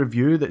critic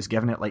review that's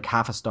given it like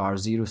half a star,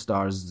 0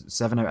 stars,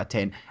 7 out of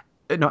 10.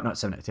 Not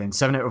 7 out of 10,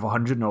 7 out of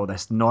 100 and all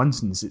this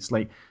nonsense. It's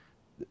like,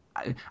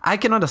 I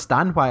can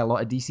understand why a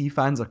lot of DC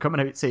fans are coming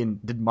out saying,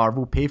 did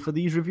Marvel pay for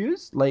these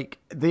reviews? Like,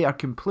 they are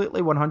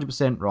completely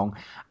 100% wrong.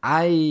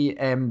 I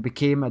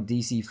became a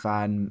DC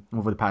fan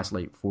over the past,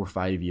 like, 4 or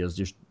 5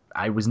 years.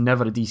 I was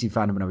never a DC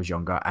fan when I was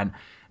younger. And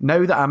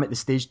now that I'm at the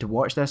stage to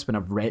watch this, when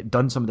I've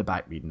done some of the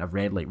back reading, I've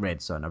read, like,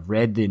 Red Son, I've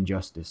read The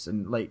Injustice,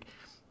 and, like,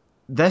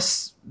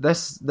 this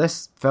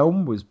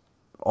film was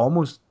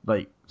almost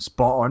like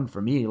spot on for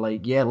me.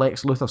 Like, yeah,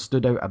 Lex Luthor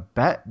stood out a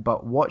bit,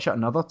 but watch it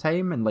another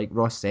time and like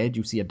Ross said,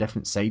 you'll see a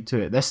different side to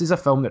it. This is a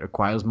film that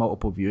requires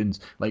multiple viewings,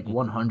 like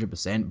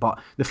 100%, but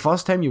the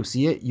first time you'll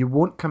see it, you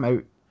won't come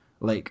out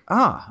like,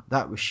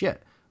 that was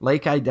shit.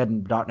 Like I did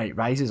in Dark Knight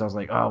Rises, I was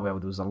like, oh well,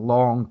 there was a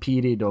long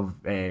period of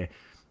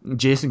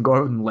Jason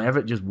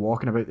Gordon-Levitt just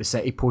walking about the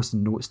city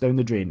posting notes down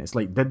the drain. It's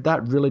like, did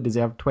that really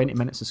deserve 20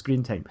 minutes of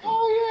screen time?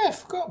 Oh yeah, I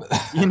forgot about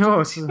that. You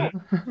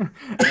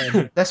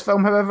know, this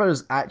film, however,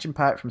 is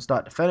action-packed from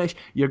start to finish.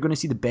 You're going to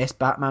see the best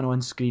Batman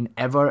on screen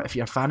ever. If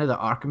you're a fan of the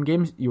Arkham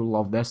games, you'll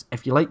love this.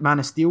 If you like Man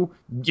of Steel,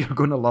 you're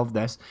going to love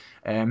this.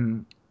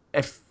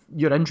 If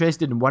you're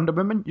interested in Wonder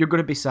Woman, you're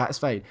going to be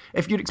satisfied.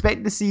 If you're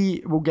expecting to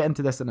see, we'll get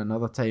into this in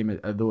another time,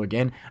 though,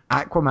 again,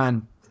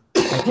 Aquaman.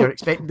 If you're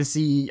expecting to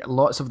see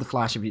lots of the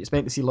Flash, if you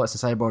expect to see lots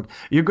of Cyborg,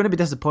 you're going to be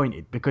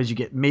disappointed because you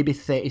get maybe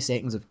 30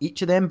 seconds of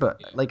each of them.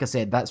 But like I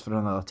said, that's for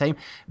another time.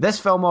 This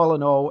film, all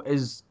in all,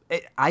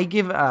 I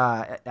gave it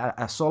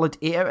a solid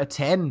 8 out of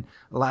 10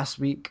 last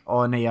week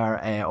on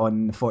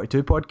on the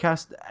 42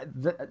 podcast.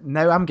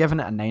 Now I'm giving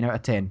it a 9 out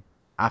of 10.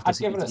 I've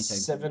given it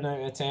 7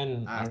 out of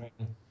 10.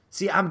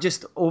 See, I'm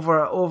just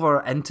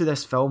over into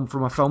this film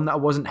from a film that I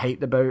wasn't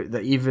hyped about,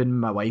 that even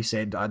my wife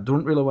said, I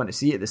don't really want to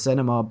see it at the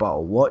cinema, but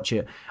I'll watch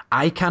it.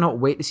 I cannot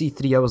wait to see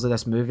 3 hours of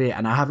this movie,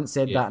 and I haven't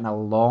said that in a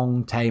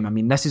long time. I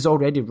mean, this is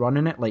already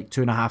running at like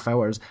 2.5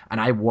 hours, and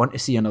I want to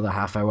see another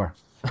half hour.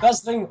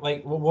 That's the thing,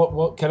 like,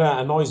 what kind of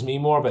annoys me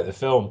more about the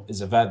film is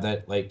the fact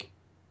that, like,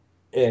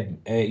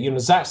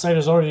 Zack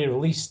Snyder's already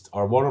released,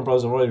 or Warner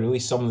Bros. Have already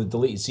released some of the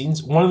deleted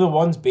scenes. One of the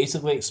ones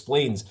basically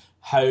explains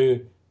how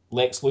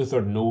Lex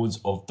Luthor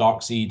knows of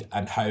Darkseid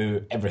and how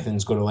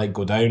everything's going to like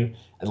go down,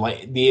 and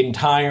like the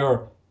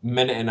entire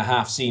minute and a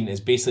half scene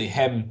is basically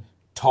him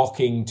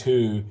talking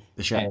to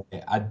the ship.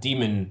 A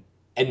demon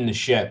in the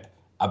ship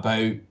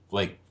about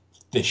like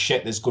the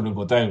shit that's going to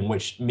go down,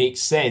 which makes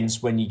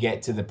sense when you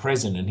get to the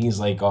prison and he's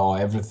like, oh,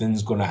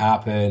 everything's going to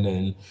happen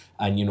and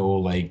you know,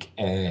 like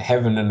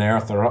heaven and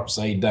earth are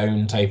upside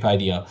down type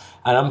idea.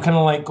 And I'm kind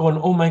of like going,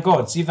 oh my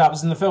god, see if that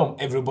was in the film,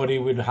 everybody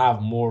would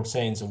have more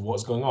sense of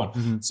what's going on.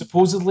 Mm-hmm.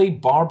 Supposedly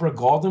Barbara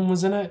Gordon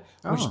was in it,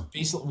 which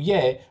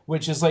basically,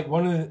 which is like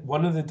one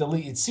of the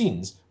deleted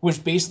scenes,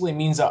 which basically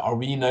means that are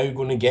we now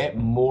going to get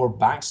more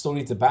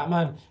backstory to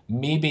Batman?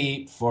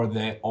 Maybe for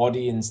the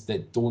audience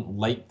that don't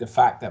like the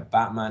fact that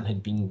Batman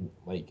had been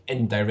like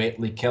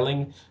indirectly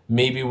killing,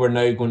 maybe we're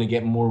now going to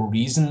get more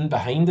reason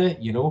behind it,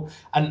 you know?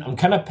 And I'm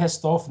kind of pissed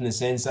off in the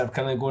sense that I'm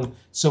kind of going,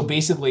 so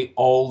basically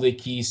all the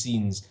key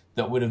scenes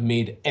that would have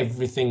made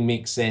everything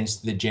make sense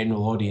to the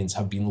general audience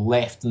have been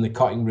left on the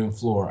cutting room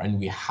floor, and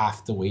we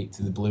have to wait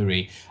to the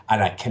Blu-ray.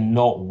 And I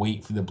cannot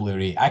wait for the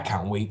Blu-ray. I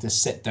can't wait to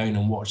sit down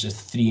and watch this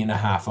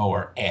 3.5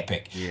 hour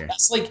epic. Yeah.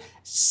 That's like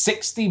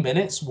 60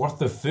 minutes worth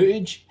of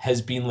footage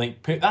has been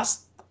like put.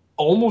 That's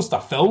almost a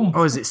film.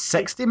 Oh, is it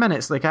 60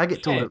 minutes? Like, I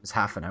get told it was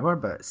half an hour,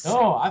 but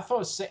no, I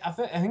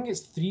think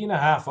it's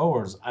 3.5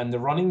 hours, and the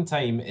running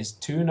time is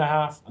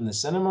 2.5 in the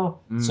cinema.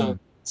 So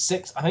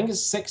I think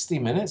it's 60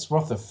 minutes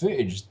worth of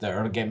footage that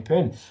are getting put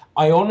in.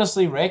 I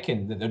honestly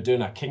reckon that they're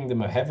doing a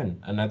Kingdom of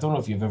Heaven, and I don't know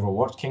if you've ever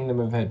watched Kingdom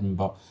of Heaven,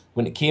 but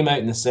when it came out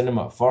in the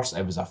cinema at first,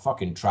 it was a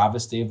fucking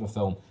travesty of a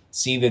film.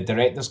 See the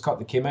director's cut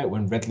that came out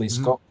when Ridley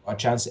Scott got a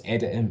chance to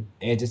edit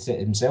it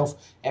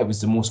himself. It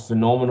was the most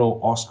phenomenal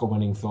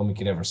Oscar-winning film you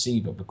could ever see,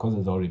 but because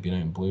it's already been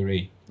out on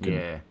Blu-ray,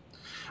 yeah.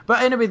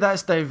 But anyway,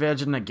 that's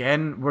diverging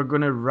again. We're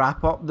going to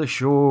wrap up the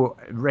show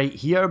right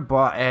here,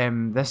 but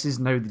this is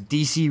now the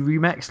DC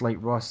Remix, like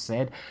Ross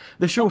said.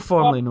 The show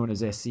formerly known as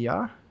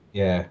SCR.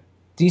 Yeah.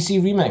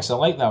 DC Remix, I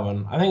like that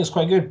one. I think it's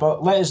quite good,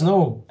 but let us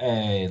know,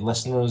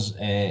 listeners,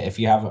 if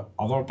you have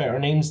other better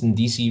names than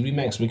DC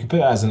Remix. We can put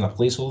it as in a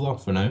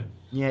placeholder for now.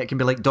 Yeah, it can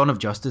be like Dawn of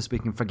Justice. We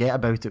can forget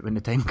about it when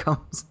the time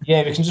comes.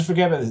 Yeah, we can just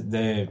forget about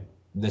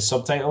the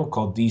subtitle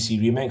called DC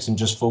Remix and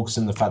just focus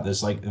on the fact that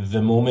it's like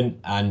the moment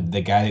and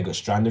the guy that got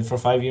stranded for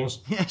 5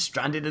 years. Yeah,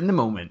 stranded in the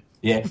moment.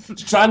 Yeah,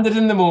 stranded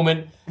in the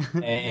moment.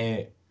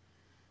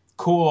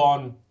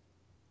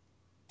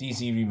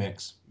 DC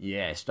remix.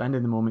 Yeah, Stranded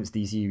in the Moment's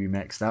DC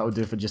remix. That'll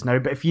do for just now.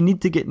 But if you need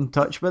to get in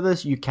touch with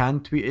us, you can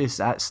tweet us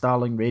at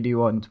Starling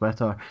Radio on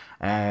Twitter.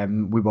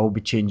 We will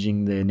be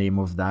changing the name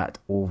of that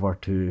over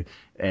to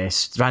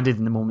Stranded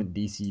in the Moment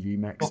DC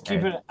remix. We'll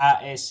keep it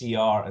at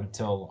SCR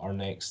until our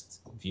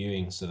next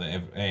viewing, so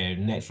that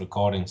next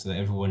recording, so that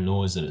everyone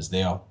knows that it's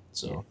there.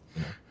 So,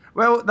 you know.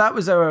 Well, that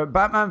was our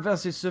Batman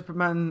versus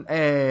Superman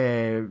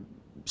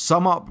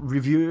sum up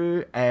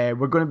review. We're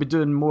going to be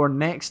doing more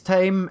next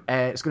time.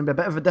 It's going to be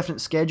a bit of a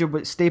different schedule,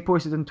 but stay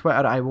posted on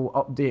Twitter. I will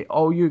update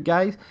all you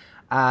guys.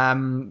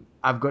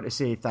 I've got to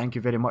say thank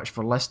you very much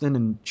for listening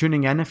and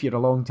tuning in. If you're a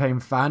long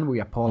time fan, we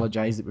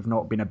apologise that we've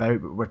not been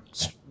about, but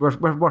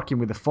we're working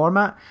with the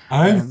format.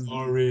 I'm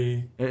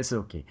sorry. It's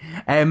okay.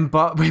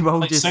 But we will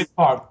like just South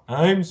Park.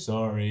 I'm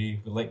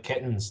sorry. We're like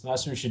kittens.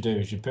 That's what we should do.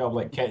 We should put up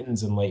like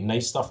kittens and like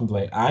nice stuff and be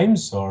like, I'm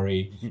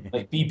sorry.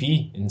 Like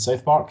BP in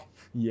South Park.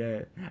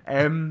 Yeah.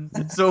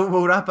 So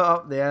we'll wrap it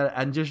up there,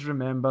 and just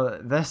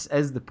remember, this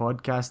is the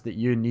podcast that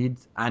you need,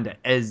 and it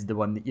is the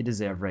one that you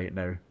deserve right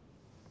now.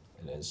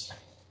 It is.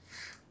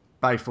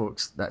 Bye,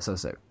 folks. That's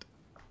us out.